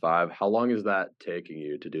 525? How long is that taking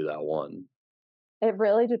you to do that one? It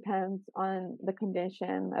really depends on the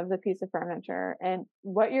condition of the piece of furniture and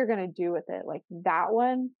what you're going to do with it. Like that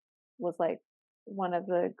one was like one of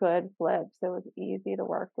the good flips. It was easy to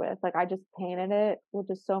work with. Like I just painted it, which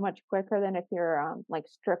is so much quicker than if you're like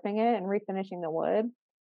stripping it and refinishing the wood.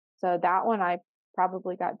 So that one I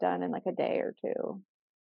probably got done in like a day or two.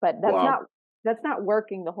 But Wow. that's not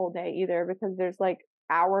working the whole day either because there's like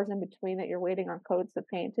hours in between that you're waiting on coats of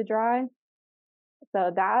paint to dry.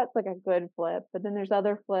 So that's like a good flip. But then there's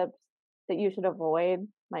other flips that you should avoid,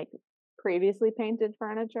 like previously painted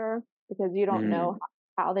furniture, because you don't know Mhm.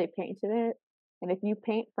 how they painted it. And if you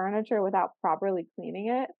paint furniture without properly cleaning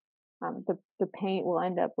it, the paint will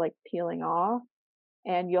end up like peeling off,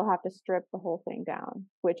 and you'll have to strip the whole thing down,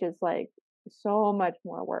 which is like so much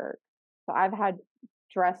more work. So I've had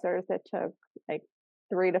dressers that took like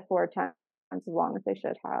 3 to 4 times as long as they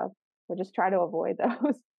should have. So just try to avoid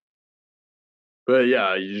those. But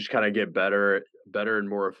yeah, you just kind of get better and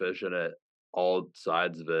more efficient at all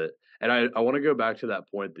sides of it. And I want to go back to that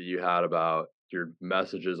point that you had about your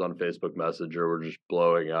messages on Facebook Messenger were just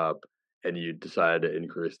blowing up and you decided to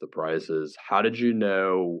increase the prices. How did you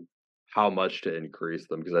know how much to increase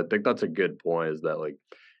them? Because I think that's a good point, is that like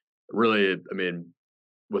really, I mean,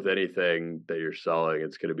 with anything that you're selling,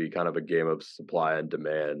 it's going to be kind of a game of supply and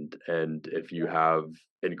demand. And if you have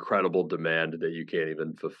incredible demand that you can't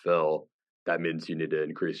even fulfill, that means you need to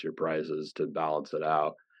increase your prices to balance it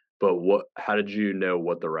out. But how did you know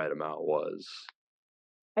what the right amount was?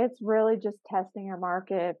 It's really just testing your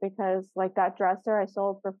market, because like that dresser I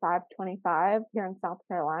sold for 525 here in South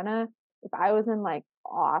Carolina. If I was in like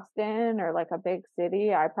Austin or like a big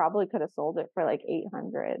city, I probably could have sold it for like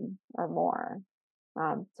 800 or more.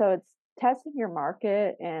 So it's testing your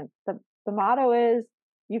market, and the motto is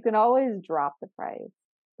you can always drop the price,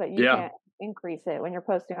 but you Yeah. can't increase it when you're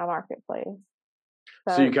posting on Marketplace.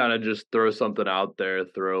 So you So kind of just throw something out there,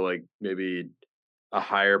 throw like maybe a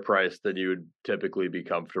higher price than you would typically be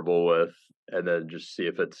comfortable with, and then just see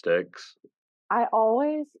if it sticks. I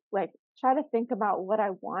always like try to think about what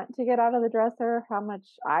I want to get out of the dresser, how much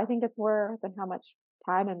I think it's worth, and how much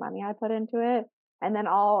time and money I put into it. And then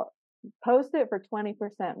I'll post it for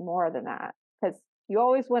 20% more than that, because you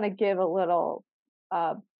always want to give a little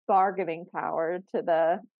uh, bargaining power to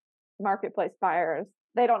the Marketplace buyers.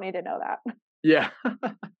 They don't need to know that. Yeah.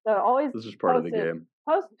 So always This is part of the post it, game.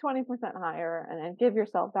 post 20% higher, and then give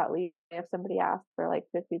yourself that lead. If somebody asks for like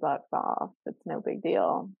 $50 off, it's no big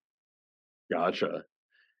deal. Gotcha.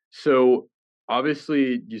 So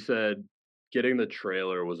obviously, you said getting the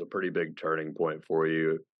trailer was a pretty big turning point for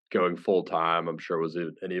you. Going full time, I'm sure, was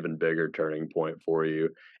an even bigger turning point for you.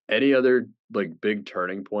 Any other like big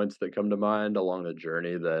turning points that come to mind along the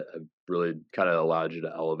journey that have really kind of allowed you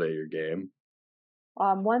to elevate your game?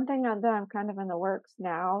 One thing that I'm kind of in the works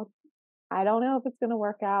now, I don't know if it's going to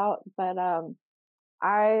work out, but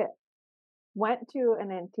I went to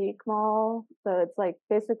an antique mall. So it's like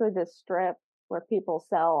basically this strip where people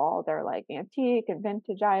sell all their like antique and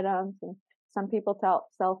vintage items, and some people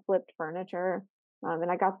sell flipped furniture.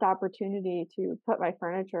 And I got the opportunity to put my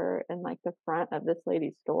furniture in like the front of this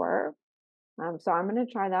lady's store. So I'm going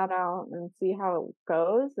to try that out and see how it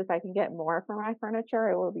goes. If I can get more for my furniture,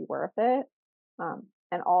 it will be worth it.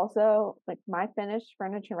 And also, like my finished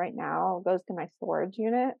furniture right now goes to my storage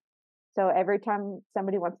unit. So every time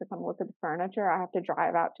somebody wants to come look at the furniture, I have to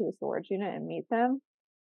drive out to the storage unit and meet them.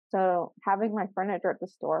 So having my furniture at the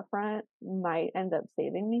storefront might end up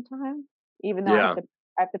saving me time, even though Yeah,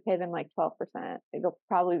 I have to pay them like 12%. It'll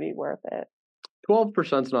probably be worth it.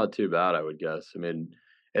 12%'s not too bad, I would guess. I mean,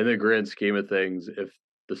 in the grand scheme of things, if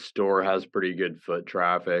the store has pretty good foot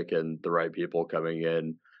traffic and the right people coming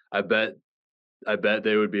in, I bet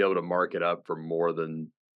they would be able to mark it up for more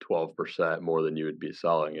than 12% more than you would be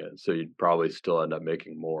selling it. So you'd probably still end up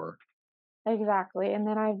making more. Exactly. And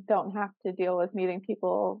then I don't have to deal with meeting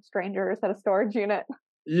people, strangers at a storage unit.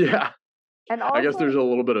 Yeah. And I guess also there's a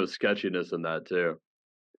little bit of sketchiness in that too.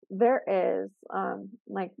 there is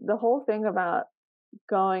like the whole thing about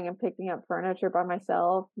going and picking up furniture by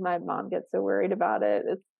myself. My mom gets so worried about it.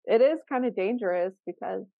 It is kind of dangerous,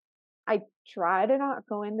 because I try to not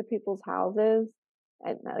go into people's houses,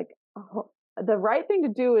 and like the right thing to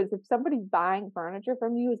do is, if somebody's buying furniture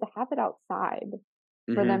from you, is to have it outside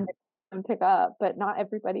for them Hmm. to come and pick up. But not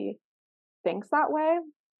everybody thinks that way.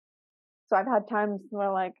 So I've had times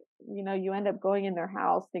where like, you end up going in their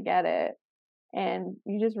house to get it, and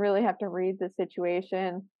you just really have to read the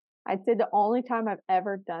situation. I'd say the only time I've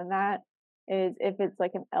ever done that is if it's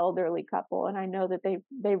like an elderly couple and I know that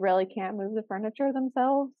they really can't move the furniture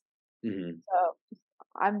themselves. Hmm. So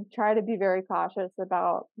I'm trying to be very cautious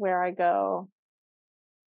about where I go.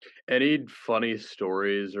 Any funny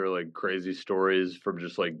stories or like crazy stories from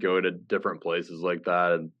just like going to different places like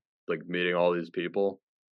that and like meeting all these people?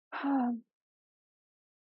 I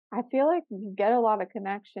feel like you get a lot of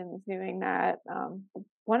connections doing that.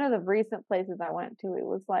 One of the recent places I went to, it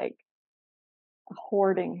was like a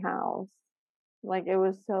hoarding house. Like it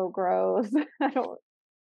was so gross. I don't.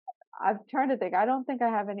 I'm trying to think. I don't think I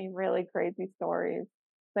have any really crazy stories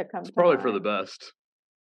that come It's to probably for the mind. best.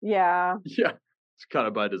 Yeah. Yeah. It's kind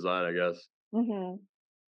of by design, I guess. hmm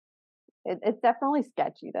it's definitely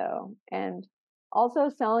sketchy though, and also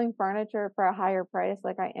selling furniture for a higher price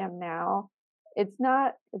like I am now. it's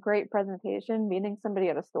not a great presentation meeting somebody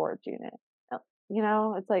at a storage unit. Uh,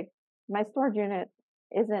 it's like my storage unit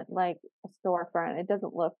isn't like a storefront. It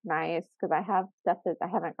doesn't look nice because I have stuff that I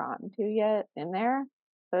haven't gotten to yet in there.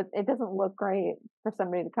 So it doesn't look great for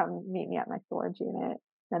somebody to come meet me at my storage unit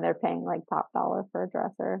and they're paying like top dollar for a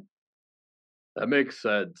dresser. That makes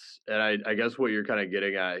sense. And I guess what you're kind of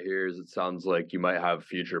getting at here is it sounds like you might have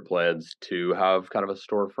future plans to have kind of a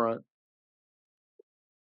storefront.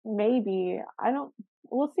 Maybe. I don't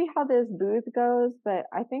We'll see how this booth goes, but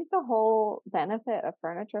I think the whole benefit of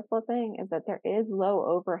furniture flipping is that there is low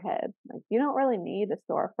overhead. Like you don't really need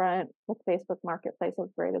a storefront with Facebook Marketplace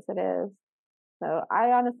as great as it is. So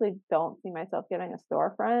I honestly don't see myself getting a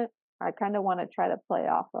storefront. I kind of want to try to play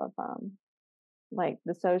off of like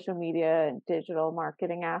the social media and digital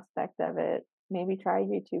marketing aspect of it. Maybe try a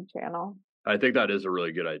YouTube channel. I think that is a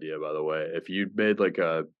really good idea, by the way. If you made like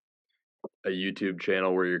a YouTube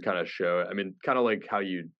channel where you're kind of I mean, kind of like how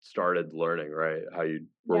you started learning, right? How you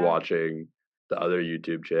were Yeah, watching the other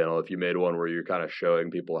YouTube channel. If you made one where you're kind of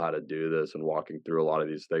showing people how to do this and walking through a lot of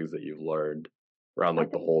these things that you've learned around I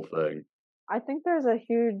like the think whole thing. I think there's a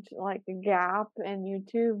huge like gap in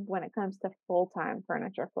YouTube when it comes to full-time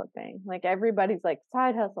furniture flipping. Like everybody's like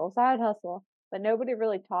side hustle, but nobody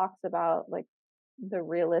really talks about like the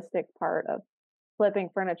realistic part of flipping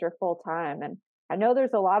furniture full time. And I know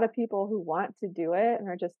there's a lot of people who want to do it and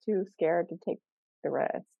are just too scared to take the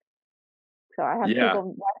risk. So I have Yeah.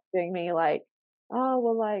 people messaging me like, "Oh,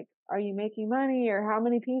 well, like, are you making money, or how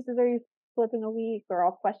many pieces are you flipping a week?" Or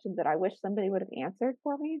all questions that I wish somebody would have answered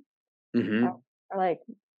for me. Uh, Hmm. or like,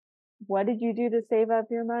 what did you do to save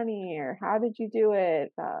up your money, or how did you do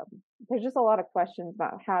it? There's just a lot of questions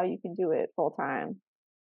about how you can do it full time.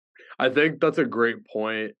 I think that's a great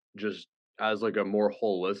point. Just as like a more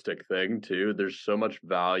holistic thing too. There's so much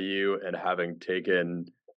value in having taken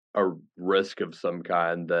a risk of some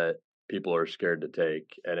kind that people are scared to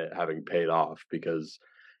take and it having paid off because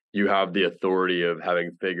you have the authority of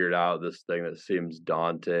having figured out this thing that seems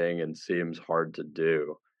daunting and seems hard to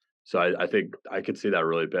do. So I think I could see that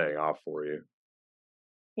really paying off for you.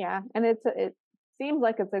 Yeah, and it seems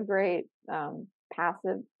like it's a great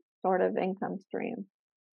passive sort of income stream.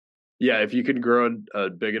 Yeah, if you can grow a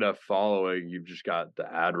big enough following, you've just got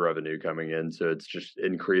the ad revenue coming in, so it's just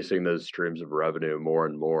increasing those streams of revenue more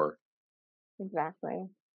and more. Exactly.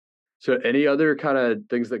 So any other kind of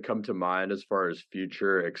things that come to mind as far as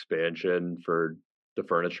future expansion for the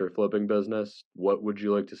furniture flipping business? What would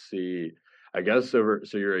you like to see? I guess over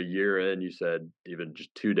so you're a year in, you said even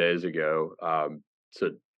just 2 days ago. It's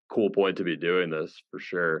a cool point to be doing this for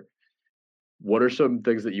sure. What are some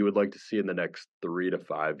things that you would like to see in the next 3 to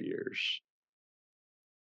 5 years?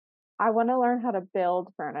 I want to learn how to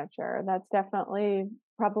build furniture. That's definitely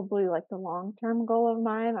probably like the long-term goal of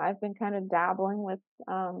mine. I've been kind of dabbling with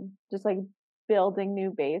just like building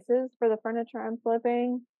new bases for the furniture I'm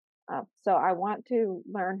flipping. So I want to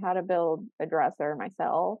learn how to build a dresser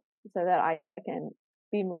myself so that I can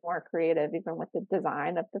be more creative even with the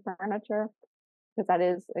design of the furniture, because that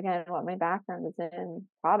is again what my background is in,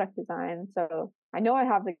 product design. So I know I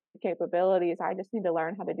have the capabilities. I just need to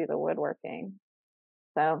learn how to do the woodworking.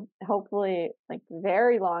 So hopefully, like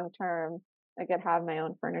very long term, I could have my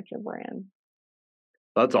own furniture brand.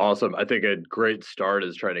 That's awesome. I think a great start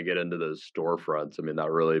is trying to get into those storefronts. I mean,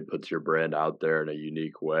 that really puts your brand out there in a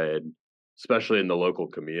unique way, and especially in the local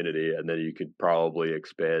community. And then you could probably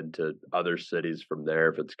expand to other cities from there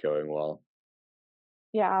if it's going well.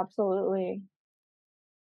 Yeah, absolutely.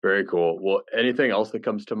 Very cool. Well, anything else that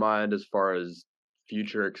comes to mind as far as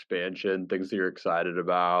future expansion, things that you're excited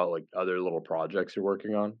about, like other little projects you're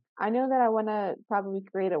working on? I know that I want to probably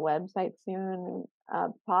create a website soon,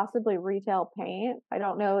 possibly retail paint. I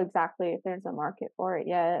don't know exactly if there's a market for it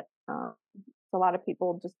yet. A lot of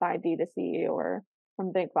people just buy D2C or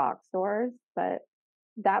from big box stores, but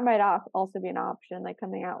that might also be an option, like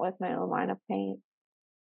coming out with my own line of paint.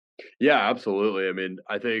 Yeah, absolutely. I mean,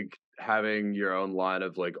 I think having your own line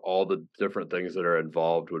of like all the different things that are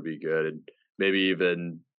involved would be good. And maybe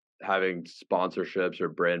even having sponsorships or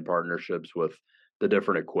brand partnerships with the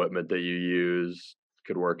different equipment that you use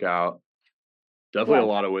could work out. Definitely a Yes,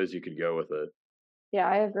 lot of ways you could go with it. yeah,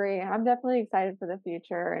 I agree. I'm definitely excited for the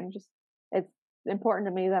future, and just it's important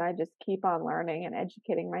to me that I just keep on learning and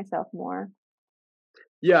educating myself more.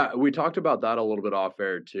 Yeah, we talked about that a little bit off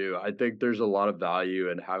air too. I think there's a lot of value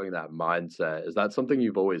in having that mindset. Is that something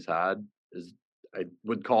you've always had? Is I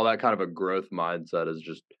would call that kind of a growth mindset is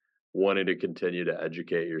just wanting to continue to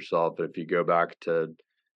educate yourself. And if you go back to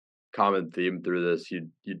common theme through this, you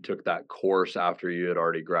took that course after you had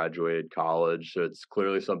already graduated college, so it's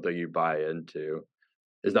clearly something you buy into.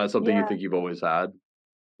 Is that something you Yeah. think you've always had?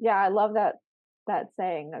 Yeah, I love that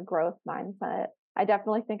saying, a growth mindset. I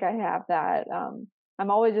definitely think I have that. I'm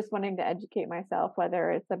always just wanting to educate myself,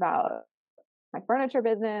 whether it's about my furniture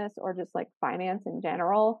business or just like finance in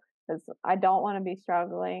general, because I don't want to be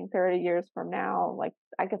struggling 30 years from now. Like,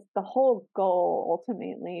 I guess the whole goal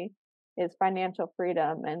ultimately is financial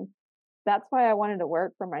freedom. And that's why I wanted to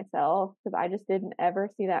work for myself, because I just didn't ever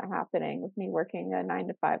see that happening with me working a 9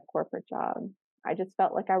 to 5 corporate job. I just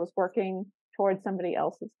felt like I was working towards somebody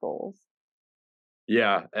else's goals.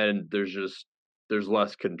 Yeah, and there's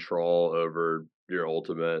less control over your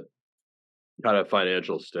ultimate kind of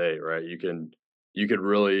financial state, right? You can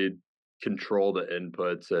really control the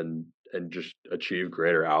inputs and just achieve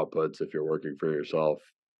greater outputs if you're working for yourself.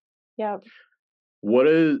 Yeah, What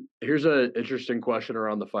is Here's an interesting question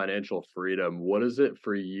around the financial freedom. What is it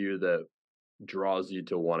for you that draws you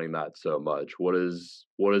to wanting that so much? What is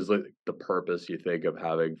like the purpose you think of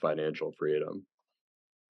having financial freedom?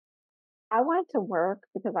 I want to work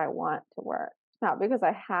because I want to work, not because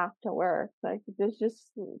I have to work. Like, there's just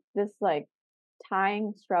this like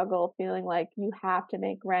time struggle, feeling like you have to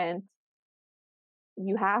make rent,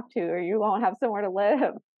 you have to, or you won't have somewhere to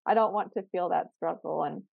live. I don't want to feel that struggle.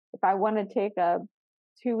 And if I want to take a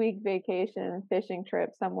 2 week vacation fishing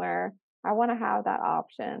trip somewhere, I want to have that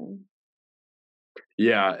option.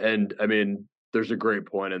 Yeah, and I mean, there's a great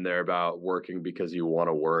point in there about working because you want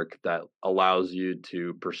to work that allows you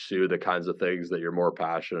to pursue the kinds of things that you're more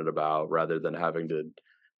passionate about rather than having to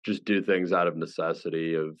just do things out of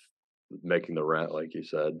necessity of making the rent, like you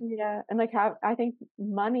said. Yeah, and like, how I think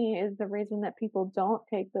money is the reason that people don't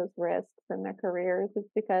take those risks in their careers. It's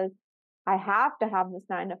because I have to have this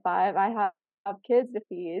 9 to 5. I have kids to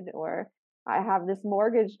feed, or I have this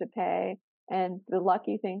mortgage to pay. And the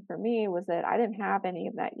lucky thing for me was that I didn't have any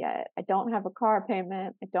of that yet. I don't have a car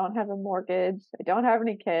payment. I don't have a mortgage. I don't have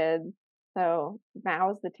any kids. So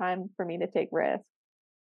now is the time for me to take risks.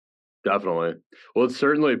 Definitely. Well, it's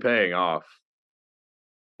certainly paying off.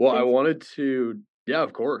 Well, I Thanks. wanted to, yeah,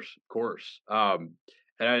 of course, of course. And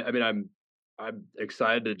I mean, I'm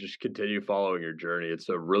excited to just continue following your journey. It's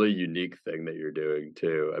a really unique thing that you're doing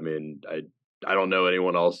too. I mean, I don't know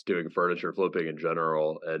anyone else doing furniture flipping in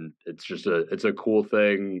general, and it's a cool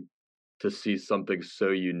thing to see something so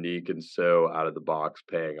unique and so out of the box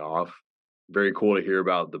paying off. Very cool to hear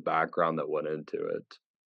about the background that went into it.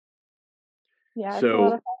 Yeah, it's a lot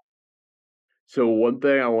So, of so one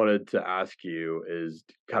thing I wanted to ask you is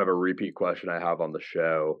kind of a repeat question I have on the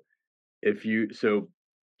show. If you so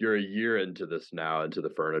You're a year into this now, into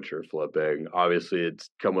the furniture flipping. Obviously, it's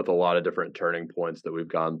come with a lot of different turning points that we've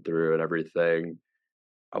gone through and everything.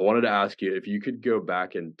 I wanted to ask you if you could go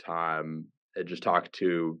back in time and just talk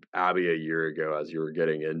to Abby a year ago as you were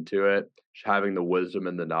getting into it, just having the wisdom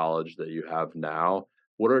and the knowledge that you have now.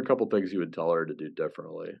 What are a couple things you would tell her to do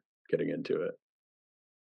differently getting into it?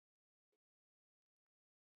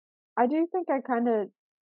 I do think I kind of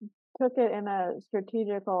took it in a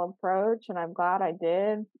strategical approach, and I'm glad I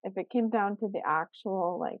did. If it came down to the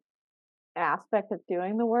actual like aspect of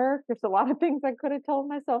doing the work, there's a lot of things I could have told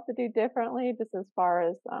myself to do differently, just as far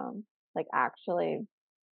as like actually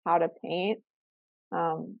how to paint.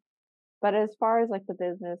 Um but as far as like the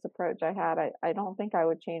business approach I had, I don't think I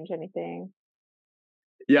would change anything.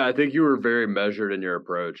 Yeah, I think you were very measured in your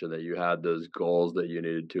approach and that you had those goals that you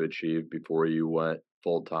needed to achieve before you went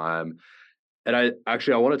full time. And I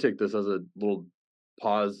want to take this as a little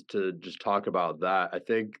pause to just talk about that. I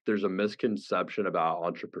think there's a misconception about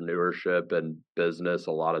entrepreneurship and business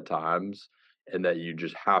a lot of times, and that you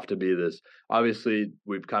just have to be this. Obviously,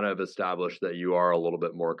 we've kind of established that you are a little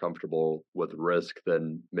bit more comfortable with risk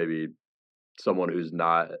than maybe someone who's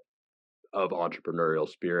not of entrepreneurial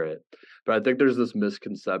spirit. But I think there's this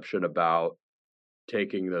misconception about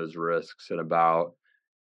taking those risks and about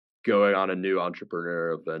going on a new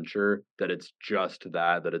entrepreneurial venture that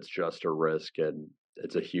that it's just a risk and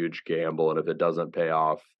it's a huge gamble, and if it doesn't pay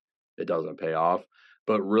off, it doesn't pay off.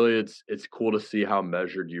 But really, it's cool to see how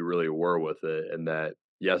measured you really were with it, and that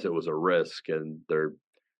yes, it was a risk, and there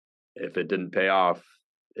if it didn't pay off,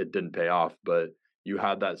 it didn't pay off, but you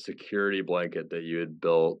had that security blanket that you had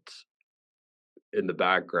built in the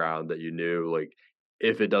background that you knew, like,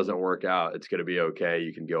 if it doesn't work out, it's going to be okay,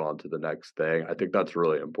 you can go on to the next thing. I think that's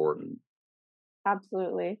really important.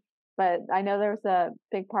 Absolutely. But I know there was a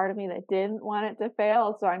big part of me that didn't want it to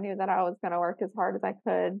fail, so I knew that I was going to work as hard as I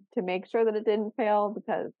could to make sure that it didn't fail,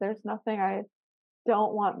 because there's nothing I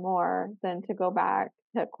don't want more than to go back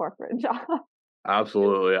to a corporate job.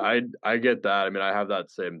 Absolutely. I get that. I mean, I have that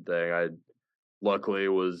same thing. I luckily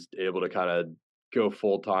was able to kind of go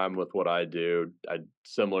full time with what I do.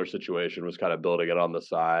 Similar situation, was kind of building it on the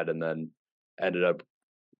side, and then ended up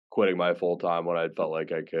quitting my full time when I felt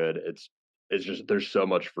like I could. It's just there's so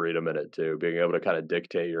much freedom in it too, being able to kind of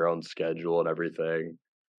dictate your own schedule and everything.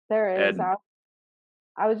 There is. And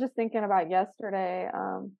I was just thinking about yesterday.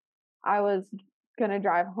 I was gonna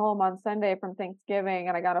drive home on Sunday from Thanksgiving,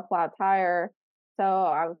 and I got a flat tire. So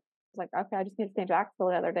I was like, okay, I just need to stay in Jacksonville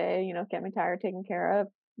the other day. Get my tire taken care of.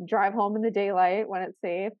 Drive home in the daylight when it's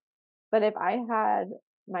safe. But if I had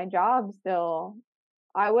my job still,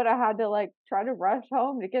 I would have had to like try to rush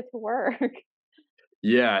home to get to work.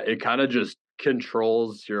 yeah, it kind of just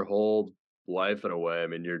controls your whole life in a way. I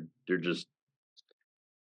mean, you're just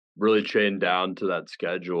really chained down to that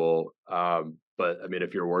schedule. But I mean,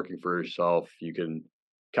 if you're working for yourself, you can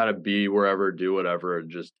kind of be wherever, do whatever, and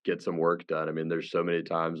just get some work done. I mean, there's so many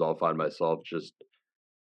times I'll find myself just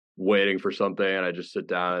waiting for something, and I just sit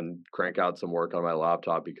down and crank out some work on my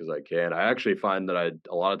laptop because I can. I actually find that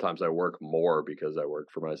a lot of times I work more because I work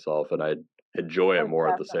for myself, and I enjoy it Oh, more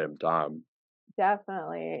at the same time.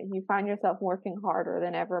 definitely. You find yourself working harder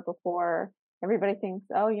than ever before. Everybody thinks,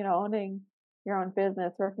 oh, owning your own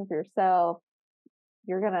business, working for yourself,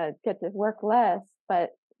 you're gonna get to work less,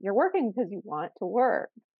 but you're working because you want to work,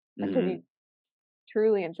 because you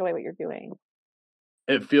truly enjoy what you're doing.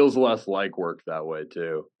 It feels less like work that way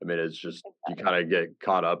too. I mean, it's just you kind of get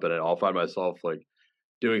caught up in it. I'll find myself like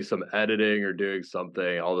doing some editing or doing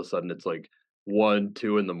something. All of a sudden, it's like 1,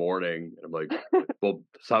 2 in the morning, and I'm like, "Well,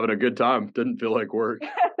 just having a good time. Didn't feel like work."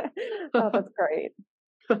 Oh, that's great.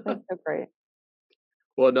 That's so great.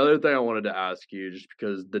 Well, another thing I wanted to ask you, just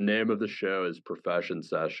because the name of the show is Profession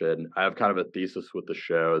Session, I have kind of a thesis with the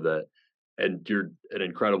show that, and you're an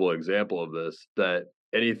incredible example of this, that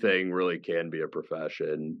anything really can be a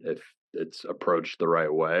profession if it's approached the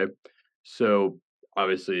right way. So,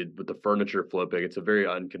 obviously, with the furniture flipping, it's a very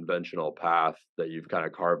unconventional path that you've kind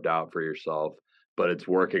of carved out for yourself, but it's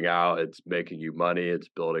working out, it's making you money, it's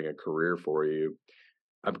building a career for you.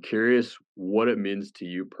 I'm curious what it means to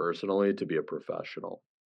you personally to be a professional.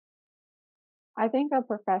 I think a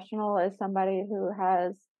professional is somebody who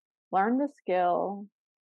has learned the skill,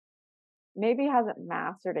 maybe hasn't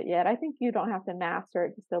mastered it yet. I think you don't have to master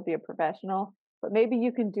it to still be a professional, but maybe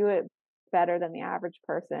you can do it better than the average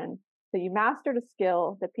person. So you mastered a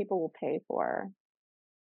skill that people will pay for,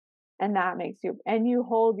 and that makes you, and you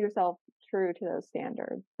hold yourself true to those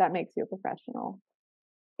standards. That makes you a professional.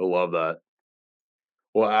 I love that.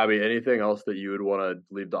 Well, Abby, anything else that you would want to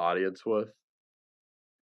leave the audience with?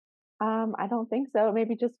 I don't think so.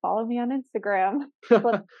 Maybe just follow me on Instagram.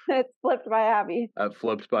 It's flipped by Abby. At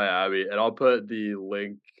Flipped by Abby, and I'll put the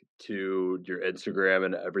link to your Instagram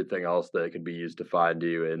and everything else that can be used to find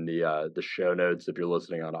you in the show notes if you're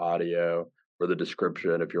listening on audio, or the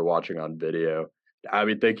description if you're watching on video.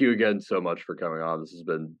 Abby, thank you again so much for coming on. This has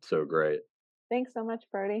been so great. Thanks so much,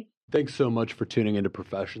 Brody. Thanks so much for tuning into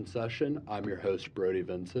Profession Session. I'm your host, Brody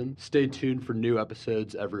Vinson. Stay tuned for new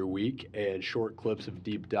episodes every week and short clips of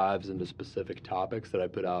deep dives into specific topics that I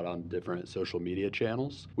put out on different social media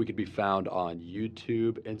channels. We can be found on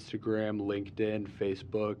YouTube, Instagram, LinkedIn,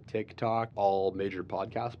 Facebook, TikTok, all major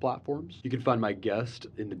podcast platforms. You can find my guest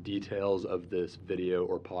in the details of this video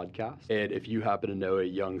or podcast. And if you happen to know a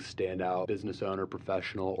young standout business owner,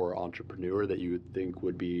 professional, or entrepreneur that you think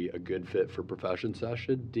would be a good fit for Profession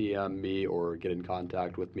Session, DM me or get in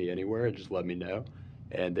contact with me anywhere and just let me know,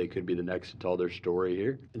 and they could be the next to tell their story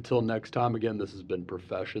here. Until next time, again, this has been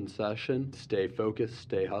Profession Session. Stay focused,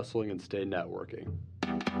 stay hustling, and stay networking.